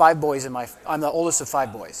have 5 boys I'm the oldest of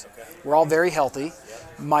 5 boys. Okay. We're all very healthy.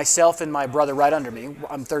 Myself and my brother right under me,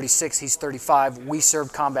 I'm 36, he's 35, we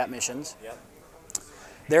served combat missions. Yep.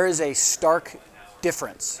 There is a stark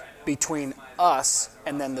difference between us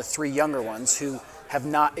and then the 3 younger ones who have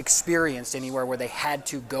not experienced anywhere where they had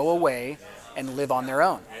to go away and live on their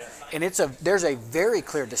own. And there's a very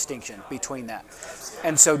clear distinction between that.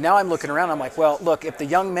 And so now I'm looking around, I'm like, well, look, if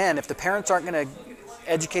the parents aren't going to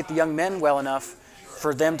educate the young men well enough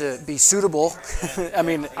for them to be suitable, I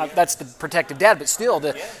mean, that's the protective dad, but still,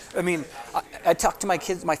 I talk to my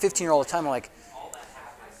kids, my 15-year-old all the time, I'm like,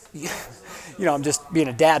 I'm just being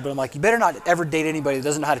a dad, but I'm like, you better not ever date anybody that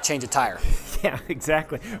doesn't know how to change a tire. Yeah,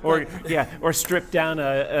 exactly. Or strip down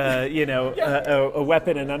a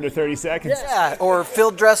weapon in under 30 seconds. Yeah, or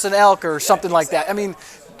field dress an elk or something like that. I mean,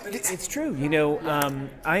 it's true.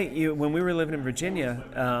 When we were living in Virginia,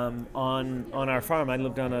 on our farm, I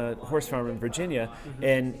lived on a horse farm in Virginia,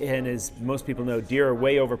 and as most people know, deer are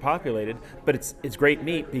way overpopulated. But it's great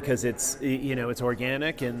meat because it's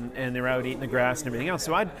organic and they're out eating the grass and everything else.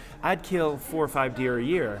 So I'd kill 4 or 5 deer a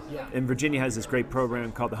year. Yeah. And Virginia has this great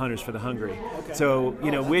program called the Hunters for the Hungry. Okay. So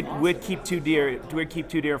we'd keep 2 deer. We'd keep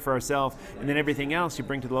 2 deer for ourselves, and then everything else you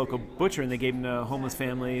bring to the local butcher, and they gave them to homeless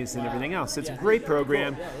families and everything else. So it's a great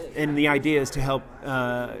program. And the idea is to help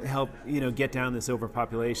get down this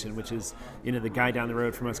overpopulation, which is the guy down the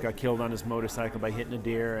road from us got killed on his motorcycle by hitting a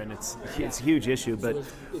deer, and it's a huge issue. But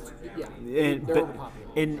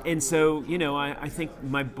so I think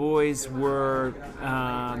my boys were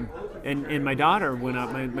and my daughter went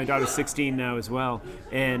up. My daughter's 16 now as well,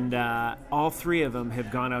 and all 3 of them have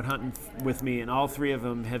gone out hunting with me, and all 3 of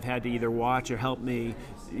them have had to either watch or help me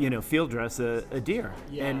field dress a deer.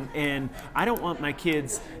 Yeah. And I don't want my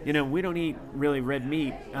kids, we don't eat really red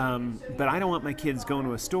meat, but I don't want my kids going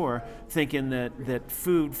to a store thinking that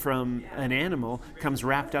food from an animal comes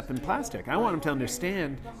wrapped up in plastic. I want them to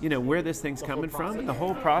understand, where this thing's coming from, and the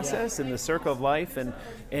whole process, and the circle of life,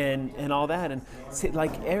 and all that. And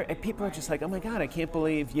people are just like, oh my God, I can't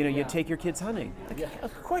believe, you take your kids hunting. Like,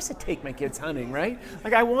 of course I take my kids hunting, right?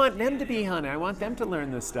 Like, I want them to be hunting. I want them to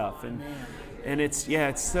learn this stuff. And it's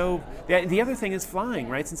so. The other thing is flying,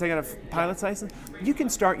 right? Since I got a pilot's license, you can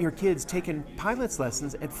start your kids taking pilot's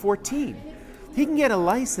lessons at 14. He can get a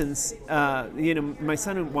license. My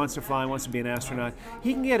son who wants to fly, wants to be an astronaut.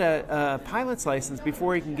 He can get a pilot's license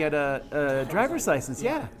before he can get a driver's license.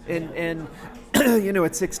 Yeah, and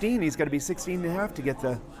at 16, he's got to be 16 and a half to get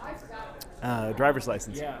the driver's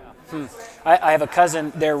license. Yeah. I have a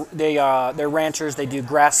cousin. They're ranchers. They do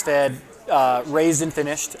grass-fed, raised and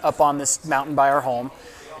finished up on this mountain by our home.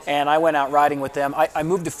 And I went out riding with them. I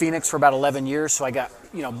moved to Phoenix for about 11 years, so I got,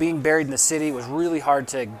 being buried in the city was really hard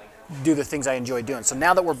to do the things I enjoyed doing. So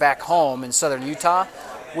now that we're back home in southern Utah,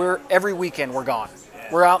 every weekend we're gone.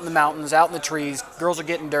 We're out in the mountains, out in the trees. Girls are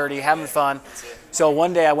getting dirty, having fun. So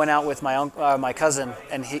one day I went out with my cousin,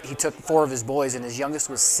 and he took 4 of his boys, and his youngest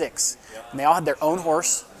was 6. And they all had their own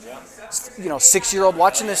horse. 6-year-old,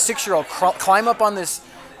 watching this 6-year-old climb up on this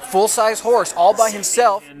full-size horse all by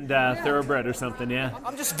himself. And thoroughbred or something, yeah.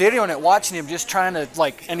 I'm just videoing it, watching him, just trying to,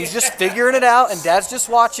 and he's just figuring it out, and Dad's just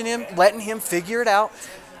watching him, letting him figure it out.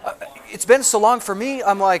 It's been so long for me,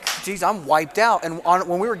 I'm like, geez, I'm wiped out. And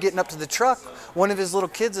when we were getting up to the truck, one of his little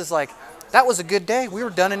kids is like, that was a good day. We were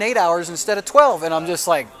done in 8 hours instead of 12. And I'm just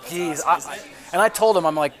like, geez. And I told him,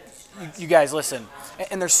 I'm like, you guys, listen.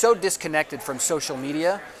 And they're so disconnected from social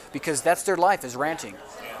media because that's their life is ranching.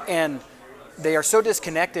 And they are so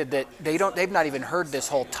disconnected that they've not even heard this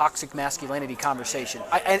whole toxic masculinity conversation.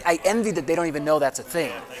 I envy that they don't even know that's a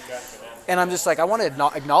thing. And I'm just like, I want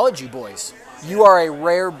to acknowledge you boys. You are a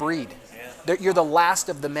rare breed. You're the last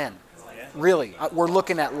of the men. Really. We're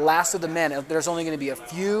looking at last of the men. There's only going to be a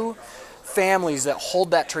few families that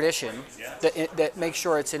hold that tradition, that make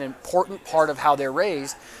sure it's an important part of how they're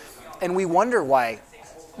raised. And we wonder why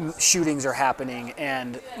shootings are happening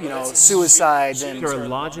and suicides and a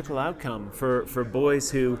logical outcome for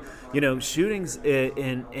boys who shootings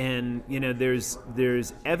and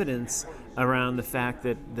there's evidence around the fact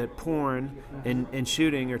that porn and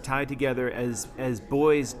shooting are tied together as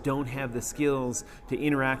boys don't have the skills to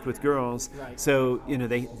interact with girls. Right. So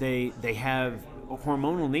they have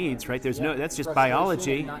hormonal needs, right? That's just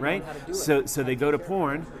biology, right? So they go to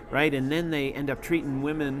porn, right? And then they end up treating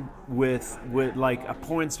women with like a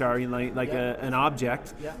porn star, an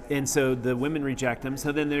object. Yeah. And so the women reject them.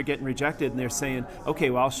 So then they're getting rejected, and they're saying, okay,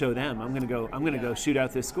 well, I'll show them. I'm gonna go shoot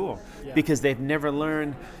out this school, because they've never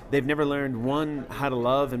learned one, how to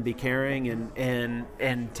love and be caring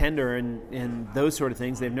and tender and those sort of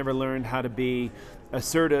things. They've never learned how to be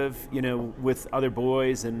assertive, with other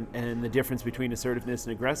boys and the difference between assertiveness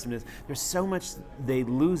and aggressiveness. There's so much they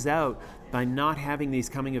lose out by not having these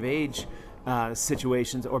coming of age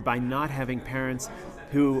situations, or by not having parents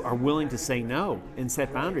who are willing to say no and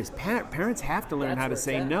set boundaries. Parents have to learn how to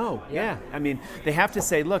say no. Yeah. I mean, they have to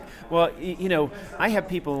say, look, well, I have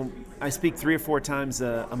people, I speak 3 or 4 times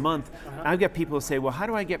a month. I've got people who say, well, how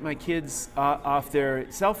do I get my kids off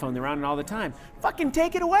their cell phone? They're on it all the time. Fucking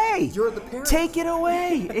take it away. You're the parent. Take it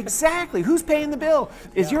away. Exactly. Who's paying the bill?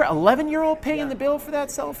 Is your 11-year-old paying the bill for that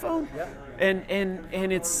cell phone? Yeah.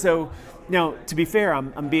 And it's so. Now, to be fair,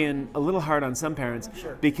 I'm being a little hard on some parents,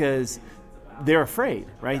 because they're afraid,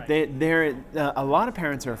 right? They're a lot of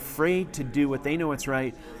parents are afraid to do what they know is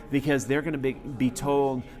right, because they're going to be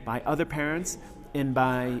told by other parents and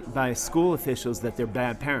by school officials that they're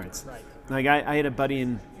bad parents. Right. Like I had a buddy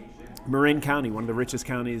in Marin County, one of the richest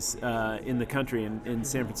counties in the country, in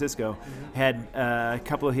San Francisco, had a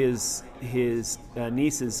couple of his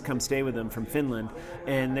nieces come stay with him from Finland,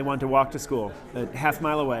 and they wanted to walk to school a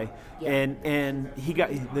half-mile away, and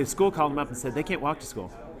the school called him up and said they can't walk to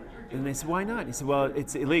school. And they said, why not? He said, well,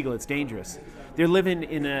 it's illegal, it's dangerous. They're living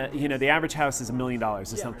in the average house is $1 million or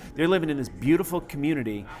something. They're living in this beautiful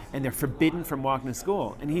community, and they're forbidden from walking to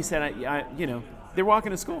school. And he said, they're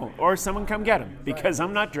walking to school, or someone come get them, because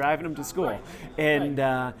I'm not driving them to school. And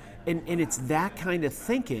it's that kind of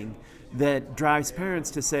thinking that drives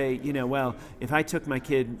parents to say, well, if I took my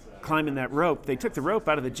kid climbing that rope, they took the rope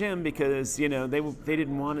out of the gym because, they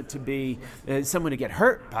didn't want it to be someone to get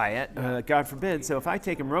hurt by it, God forbid. So if I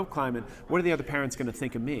take them rope climbing, what are the other parents going to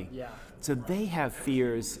think of me? Yeah. So they have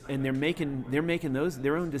fears, and they're making those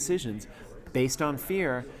their own decisions based on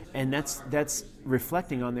fear, and that's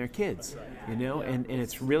reflecting on their kids, and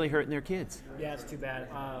it's really hurting their kids. Yeah, it's too bad.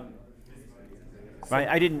 Right,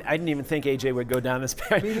 I didn't even think AJ would go down this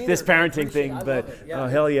parenting thing, but oh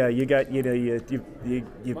hell yeah, you got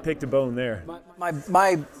you picked a bone there.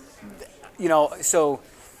 So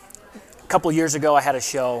a couple years ago I had a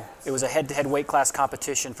show. It was a head-to-head weight class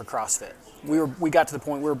competition for CrossFit. We got to the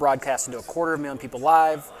point we were broadcasting to 250,000 people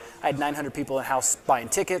live. I had 900 people in house buying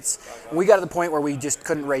tickets, and we got to the point where we just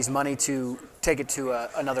couldn't raise money to take it to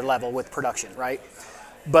another level with production, right?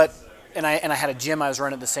 But and I had a gym I was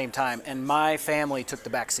running at the same time, and my family took the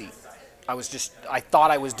back seat. I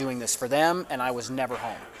thought I was doing this for them, and I was never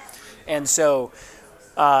home. And so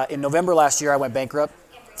in November last year, I went bankrupt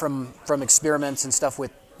from experiments and stuff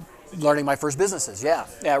with learning my first businesses. Yeah,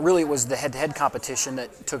 really it was the head-to-head competition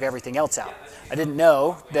that took everything else out. I didn't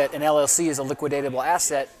know that an LLC is a liquidatable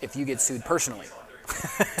asset if you get sued personally.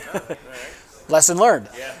 Lesson learned.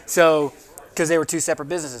 Yeah. So, because they were two separate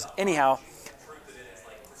businesses. Anyhow,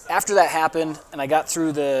 after that happened, and I got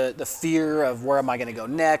through the fear of where am I going to go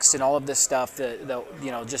next, and all of this stuff,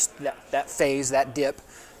 just that phase, that dip,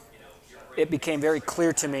 it became very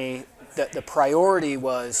clear to me that the priority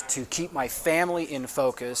was to keep my family in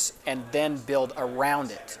focus and then build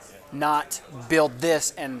around it, not build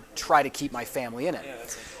this and try to keep my family in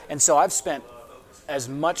it. And so I've spent as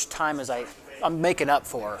much time as I'm making up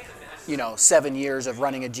for, 7 years of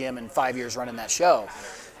running a gym and 5 years running that show.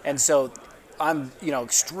 And so I'm,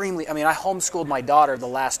 extremely, I homeschooled my daughter the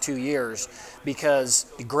last 2 years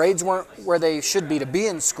because the grades weren't where they should be to be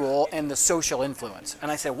in school and the social influence.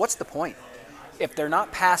 And I said, what's the point? If they're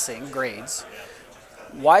not passing grades,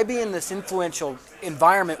 why be in this influential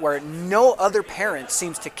environment where no other parent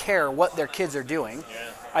seems to care what their kids are doing? Yeah.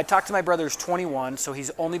 I talked to my brother who's 21, so he's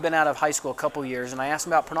only been out of high school a couple years, and I asked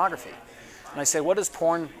him about pornography. And I said, what is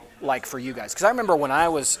porn like for you guys? Because I remember when I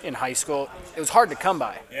was in high school, it was hard to come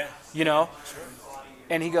by, Sure.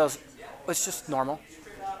 And he goes, it's just normal.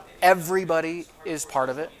 Everybody is part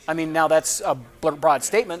of it. Now that's a broad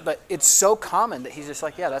statement, but it's so common that he's just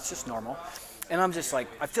like, yeah, that's just normal. And I'm just like,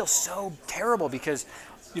 I feel so terrible because,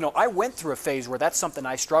 I went through a phase where that's something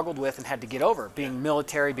I struggled with and had to get over, being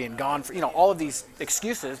military, being gone for, all of these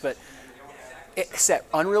excuses, but it set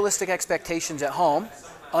unrealistic expectations at home,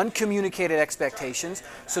 uncommunicated expectations.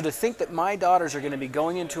 So to think that my daughters are going to be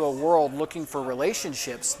going into a world looking for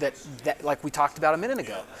relationships that like we talked about a minute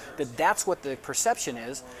ago, that's what the perception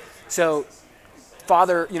is. So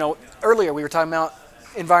father, earlier we were talking about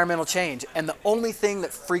environmental change, and the only thing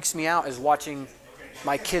that freaks me out is watching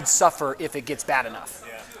my kids suffer if it gets bad enough.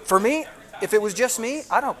 Yeah. For me, if it was just me,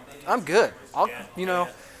 I'm good.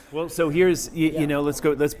 Well, so here's,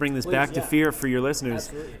 let's bring this back to fear for your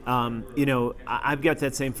listeners. I've got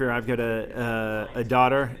that same fear. I've got a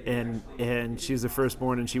daughter, and she's the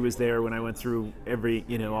firstborn, and she was there when I went through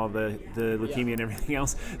all the leukemia and everything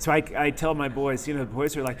else. So I tell my boys, the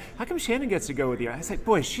boys are like, how come Shannon gets to go with you? I say,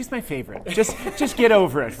 boys, she's my favorite. Just get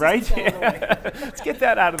over it, right? Let's get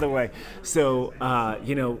that out of the way. So,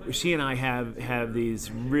 she and I have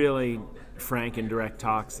these really frank and direct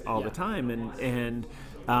talks all the time, and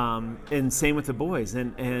same with the boys,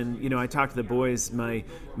 and I talk to the boys. My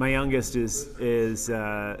youngest is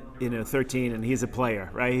 13, and he's a player,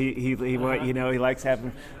 right? He likes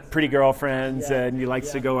having pretty girlfriends, and he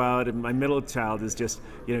likes to go out. And my middle child is just,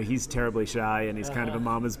 he's terribly shy, and he's kind of a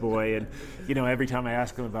mama's boy. And every time I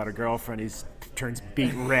ask him about a girlfriend, he turns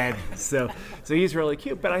beet red. So he's really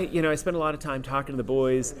cute. But I spend a lot of time talking to the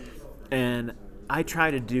boys, and I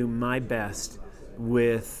try to do my best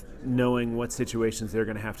with knowing what situations they're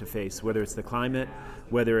going to have to face, whether it's the climate,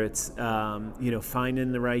 whether it's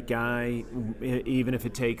finding the right guy, even if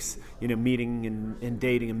it takes meeting and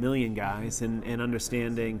dating a million guys, and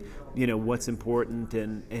understanding what's important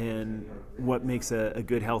and what makes a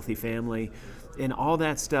good healthy family, and all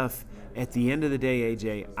that stuff. At the end of the day,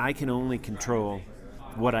 AJ, I can only control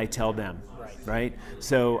what I tell them. Right?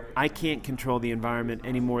 So I can't control the environment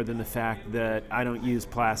any more than the fact that I don't use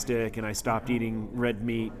plastic and I stopped eating red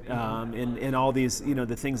meat, and all these,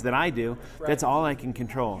 the things that I do. Right. That's all I can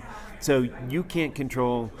control. So you can't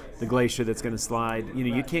control the glacier that's going to slide.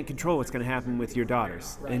 You can't control what's going to happen with your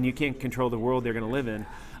daughters, and you can't control the world they're going to live in,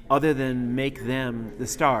 other than make them the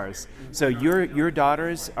stars. So your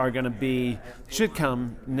daughters are going to should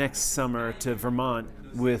come next summer to Vermont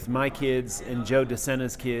with my kids and Joe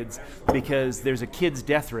DeSena's kids, because there's a kids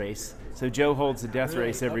death race. So Joe holds a death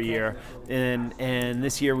race every year, and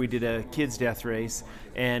this year we did a kids death race,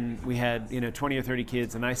 and we had 20 or 30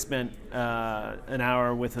 kids, and I spent an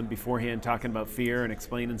hour with them beforehand talking about fear and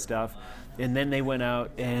explaining stuff, and then they went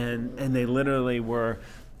out and they literally were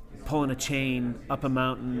pulling a chain up a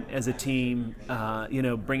mountain as a team,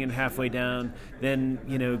 bringing it halfway down, then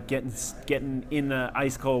getting in the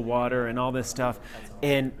ice cold water and all this stuff,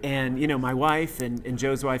 and my wife and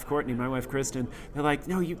Joe's wife Courtney, my wife Kristen, they're like,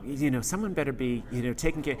 no, you someone better be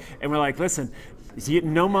taking care, and we're like, listen,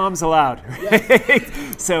 no moms allowed. Right?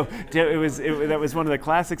 So that was one of the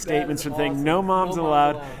classic statements from thing. No moms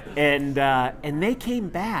allowed, and they came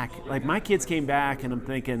back, like my kids came back, and I'm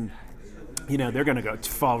thinking, they're going to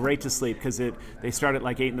fall right to sleep because they start at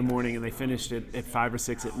like 8 in the morning and they finished at 5 or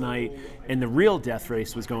 6 at night. And the real death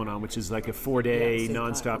race was going on, which is like a 4-day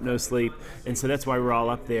nonstop, no sleep. And so that's why we're all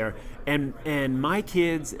up there. And my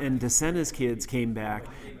kids and DeSena's kids came back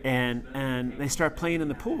and they start playing in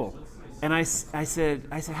the pool. And I said,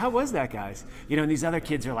 how was that, guys? And these other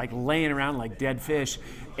kids are like laying around like dead fish.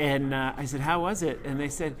 And I said, how was it? And they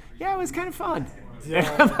said, yeah, it was kind of fun.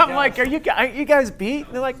 I'm like, are you guys beat?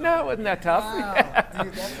 And they're like, no, it wasn't that tough. Wow,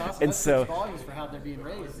 dude, that's awesome. And that so, speaks volumes for how they're being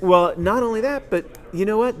raised. Well, not only that, but you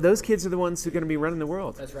know what? Those kids are the ones who are going to be running the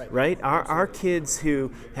world. That's right. Right? Our kids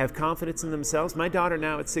who have confidence in themselves. My daughter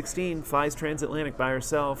now at 16 flies transatlantic by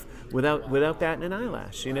herself without batting an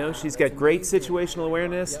eyelash. She's got great situational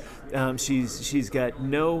awareness. She's got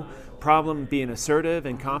no problem being assertive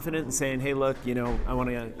and confident and saying, hey, look, I want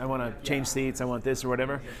to change seats, I want this or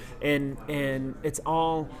whatever, and it's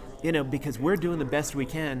all because we're doing the best we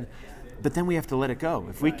can, but then we have to let it go.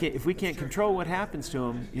 If we can't control what happens to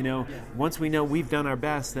them, once we know we've done our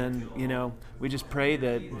best, then we just pray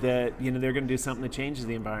that they're going to do something that changes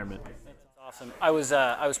the environment. Awesome. I was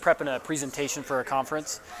prepping a presentation for a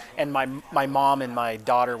conference, and my mom and my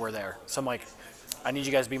daughter were there. So I'm like, I need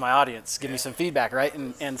you guys to be my audience. Give me some feedback, right?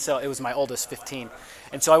 And so it was my oldest, 15.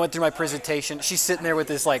 And so I went through my presentation. She's sitting there with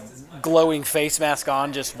this like glowing face mask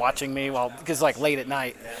on, just watching me because like late at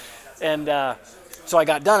night. And so I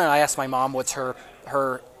got done and I asked my mom what's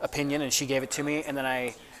her opinion, and she gave it to me. And then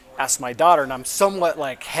I asked my daughter, and I'm somewhat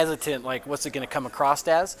like hesitant, like what's it going to come across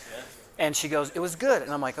as? And she goes, it was good.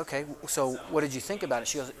 And I'm like, okay, so what did you think about it?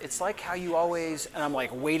 She goes, it's like how you always, and I'm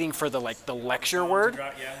like waiting for the lecture word.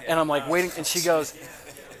 And I'm like waiting, and she goes,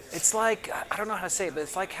 it's like, I don't know how to say it, but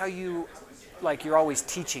it's like how you're always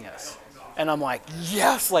teaching us. And I'm like,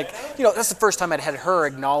 yes, that's the first time I'd had her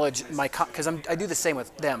acknowledge because I do the same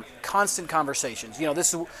with them, constant conversations.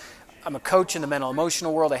 I'm a coach in the mental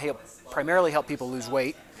emotional world. I primarily help people lose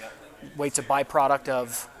weight. Weight's a byproduct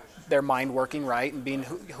of their mind working right and being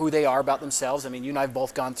who they are about themselves. I mean, you and I have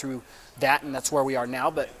both gone through that, and that's where we are now.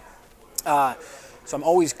 But so I'm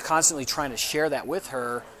always constantly trying to share that with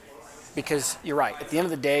her, because you're right. At the end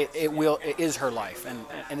of the day, it is her life,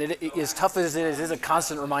 and it as tough as it is a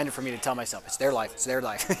constant reminder for me to tell myself it's their life. It's their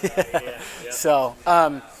life. So,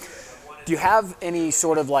 do you have any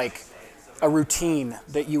sort of like a routine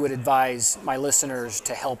that you would advise my listeners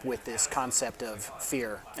to help with this concept of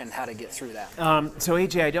fear and how to get through that? So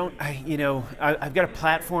AJ, I've got a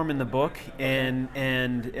platform in the book, and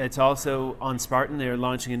it's also on Spartan. They're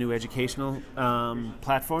launching a new educational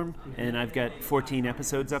platform, and I've got 14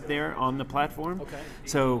 episodes up there on the platform. Okay.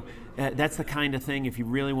 So that's the kind of thing, if you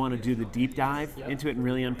really want to do the deep dive into it and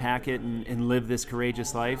really unpack it and live this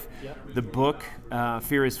courageous life. Yep. The book,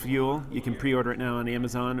 Fear is Fuel, you can pre-order it now on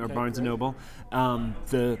Amazon or Barnes & Noble. And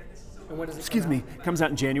when does it comes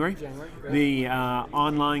out in January. Great. The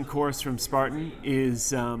online course from Spartan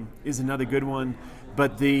is another good one,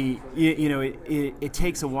 but it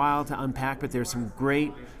takes a while to unpack, but there's some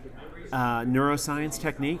great neuroscience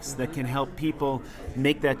techniques that can help people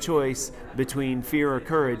make that choice between fear or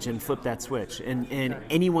courage and flip that switch. And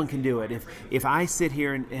anyone can do it. If I sit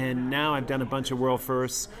here and now I've done a bunch of world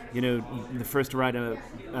firsts, the first to ride a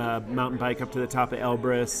mountain bike up to the top of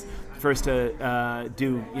Elbrus, first to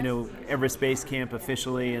do Everest Base Camp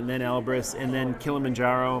officially, and then Elbrus, and then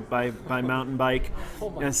Kilimanjaro by mountain bike.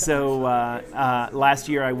 And so last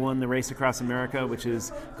year I won the Race Across America, which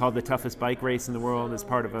is called the toughest bike race in the world, as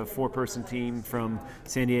part of a 4-person team from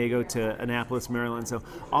San Diego to Annapolis, Maryland. So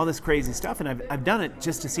all this crazy stuff, and I've done it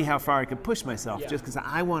just to see how far I could push myself, just because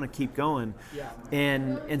I want to keep going.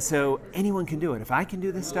 And so anyone can do it. If I can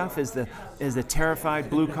do this stuff as the terrified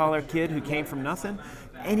blue collar kid who came from nothing,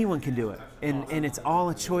 anyone can do it, and it's all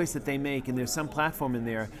a choice that they make, and there's some platform in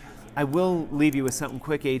there. I will leave you with something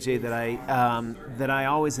quick, AJ, that I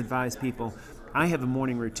always advise people. I have a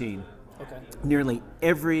morning routine. Okay. Nearly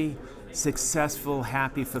every successful,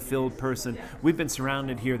 happy, fulfilled person. We've been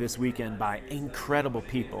surrounded here this weekend by incredible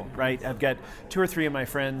people, right? I've got 2 or 3 of my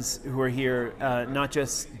friends who are here, not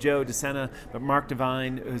just Joe DeSena, but Mark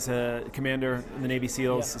Devine, who's a commander in the Navy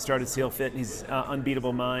SEALs, started SEAL Fit, and he's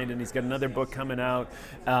Unbeatable Mind, and he's got another book coming out.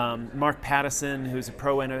 Mark Pattison, who's a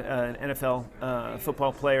pro NFL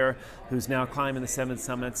football player, who's now climbing the 7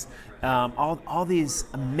 summits. All these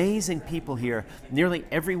amazing people here. Nearly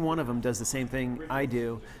every one of them does the same thing I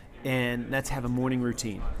do, and that's have a morning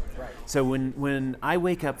routine. Right. So when I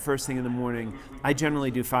wake up first thing in the morning, I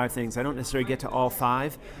generally do 5 things. I don't necessarily get to all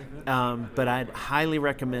 5, but I'd highly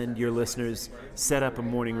recommend your listeners set up a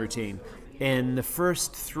morning routine. And the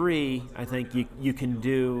first 3, I think you can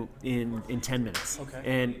do in 10 minutes.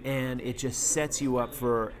 Okay. And it just sets you up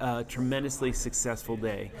for a tremendously successful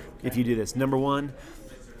day if you do this. Number 1,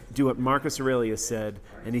 do what Marcus Aurelius said,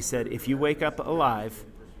 and he said, if you wake up alive,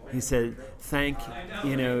 he said,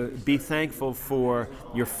 be thankful for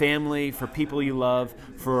your family, for people you love,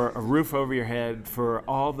 for a roof over your head, for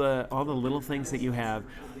all the little things that you have.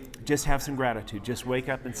 Just have some gratitude. Just wake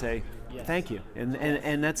up and say, thank you.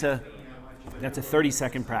 And that's a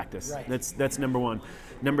 30-second practice. Right. That's number 1.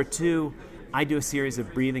 Number 2, I do a series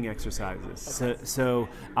of breathing exercises. Okay. So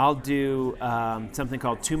I'll do something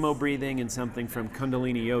called Tumo breathing and something from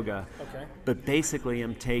Kundalini Yoga. Okay. But basically,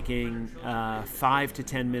 I'm taking 5 to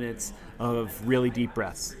 10 minutes of really deep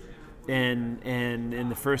breaths. And in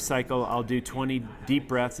the first cycle, I'll do 20 deep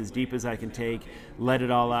breaths, as deep as I can take, let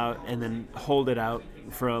it all out, and then hold it out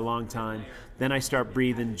for a long time. Then I start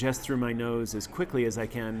breathing just through my nose as quickly as I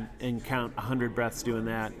can and count 100 breaths doing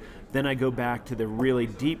that. Then I go back to the really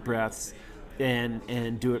deep breaths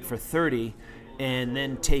and do it for 30, and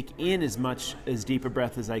then take in as deep a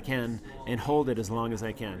breath as I can and hold it as long as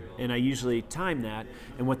I can. And I usually time that,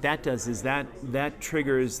 and what that does is that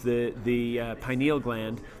triggers the pineal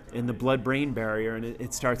gland and the blood-brain barrier, and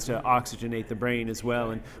it starts to oxygenate the brain as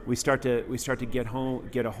well. And we start to get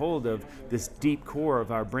a hold of this deep core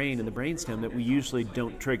of our brain and the brainstem that we usually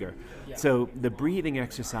don't trigger. Yeah. So the breathing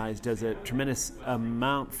exercise does a tremendous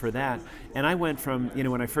amount for that. And I went from,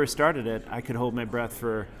 when I first started it, I could hold my breath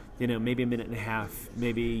for maybe a minute and a half,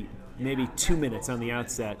 maybe 2 minutes on the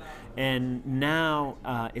outset. And now,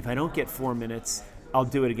 if I don't get 4 minutes, I'll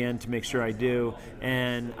do it again to make sure I do,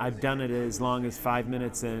 and I've done it as long as 5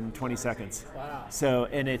 minutes and 20 seconds. Wow. So,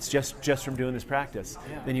 and it's just from doing this practice.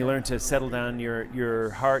 Yeah. Then you learn to settle down your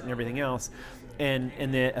heart and everything else, and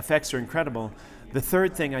the effects are incredible. The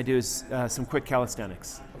third thing I do is some quick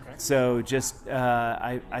calisthenics. Okay. So just,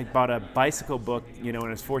 I bought a bicycle book, when I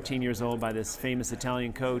was 14 years old by this famous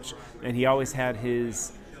Italian coach, and he always had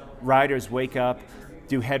his riders wake up,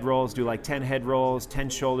 do head rolls, do like 10 head rolls, 10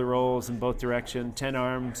 shoulder rolls in both directions, 10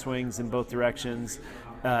 arm swings in both directions,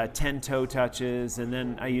 10 toe touches, and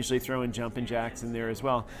then I usually throw in jumping jacks in there as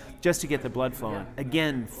well, just to get the blood flowing. Yeah.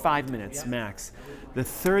 Again, 5 minutes max. The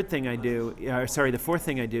fourth thing I do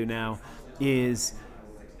now is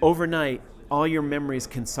overnight, all your memories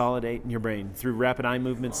consolidate in your brain through rapid eye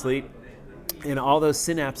movement sleep. And all those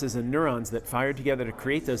synapses and neurons that fired together to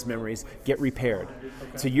create those memories get repaired.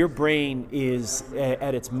 Okay. So your brain is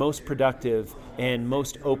at its most productive and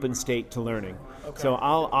most open state to learning. Okay. So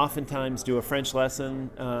I'll oftentimes do a French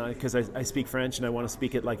lesson because I speak French and I want to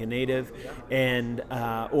speak it like a native. And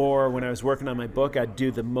or when I was working on my book, I'd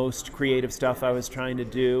do the most creative stuff I was trying to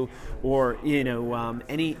do. Or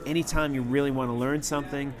any time you really want to learn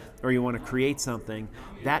something or you want to create something,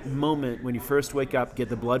 that moment when you first wake up, get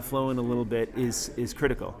the blood flowing a little bit is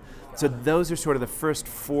critical. So those are sort of the first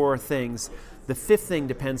 4 things. The 5th thing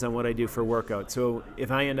depends on what I do for a workout. So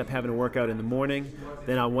if I end up having a workout in the morning,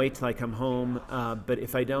 then I'll wait till I come home. But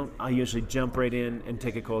if I don't, I'll usually jump right in and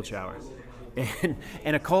take a cold shower.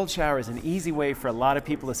 And a cold shower is an easy way for a lot of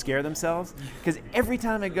people to scare themselves, because every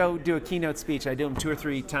time I go do a keynote speech, I do them 2 or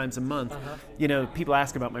 3 times a month, people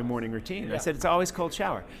ask about my morning routine. Yeah. I said it's always cold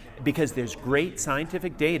shower, because there's great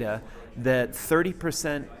scientific data that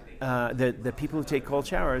 30%, the people who take cold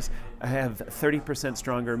showers have 30%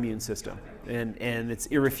 stronger immune system, and it's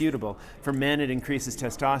irrefutable. For men, it increases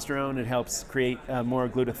testosterone. It helps create more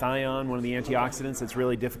glutathione, one of the antioxidants that's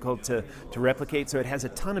really difficult to replicate. So it has a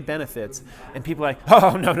ton of benefits. And people are like,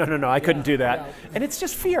 oh, no, I couldn't do that. Yeah. And it's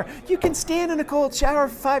just fear. You can stand in a cold shower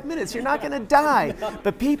for 5 minutes. You're not going to die.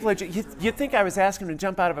 But people are, you'd think I was asking them to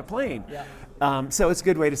jump out of a plane. Yeah. So it's a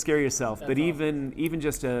good way to scare yourself. That's but awesome. even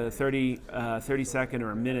just a 30 second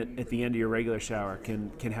or a minute at the end of your regular shower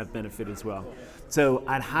can have benefit as well. So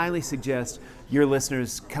I'd highly suggest your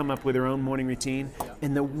listeners come up with their own morning routine.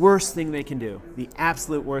 And the worst thing they can do, the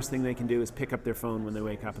absolute worst thing they can do, is pick up their phone when they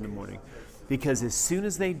wake up in the morning. Because as soon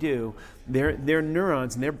as they do, their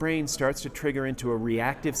neurons and their brain starts to trigger into a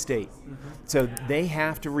reactive state. Mm-hmm. So they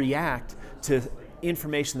have to react to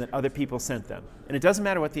information that other people sent them. And it doesn't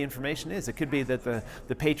matter what the information is. It could be that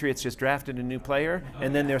the Patriots just drafted a new player,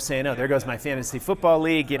 and then they're saying, oh, there goes my fantasy football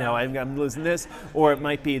league, I'm losing this. Or it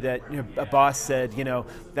might be that a boss said,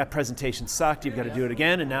 that presentation sucked, you've got to do it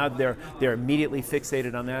again, and now they're immediately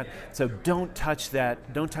fixated on that. So don't touch that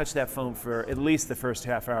phone for at least the first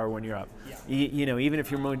half hour when you're up. Yeah. Even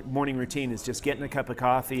if your morning routine is just getting a cup of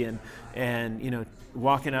coffee and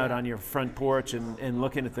walking out on your front porch and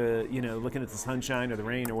looking at the sunshine or the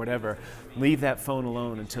rain or whatever, leave that phone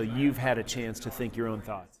alone until you've had a chance to think your own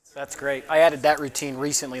thoughts. That's great. I added that routine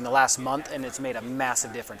recently in the last month, and it's made a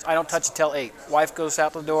massive difference. I don't touch it till 8. Wife goes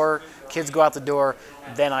out the door, kids go out the door,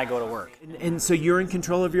 then I go to work. And so you're in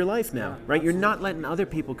control of your life now, right? You're not letting other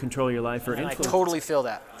people control your life or And I influence. totally feel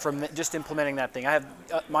that from just implementing that thing. I have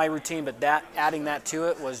my routine, but adding that to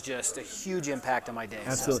it was just a huge impact on my day.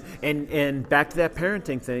 Absolutely. And back to that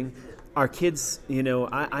parenting thing, our kids,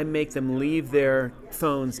 I make them leave their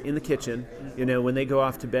phones in the kitchen, when they go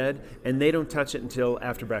off to bed, and they don't touch it until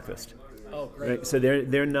after breakfast. Oh, great. Right? So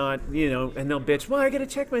they're not, and they'll bitch, well, I got to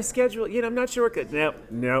check my schedule. I'm not sure what good. No.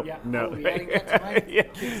 Yeah, I'll be adding that to my Yeah.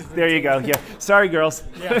 kids' There you go. Yeah. Sorry, girls.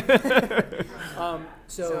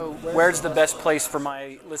 So where's the best place for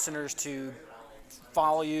my listeners to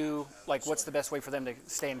follow you? Like, what's the best way for them to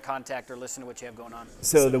stay in contact or listen to what you have going on?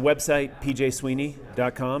 So the website,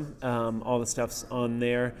 pjsweeney.com, all the stuff's on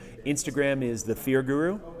there. Instagram is The Fear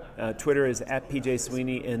Guru. Twitter is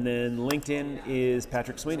 @PJSweeney, and then LinkedIn is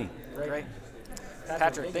Patrick Sweeney. Great.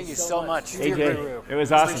 Patrick, thank you so much. Fear AJ, Guru. it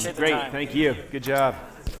was awesome. Appreciate the Great. time. Thank you. Good job.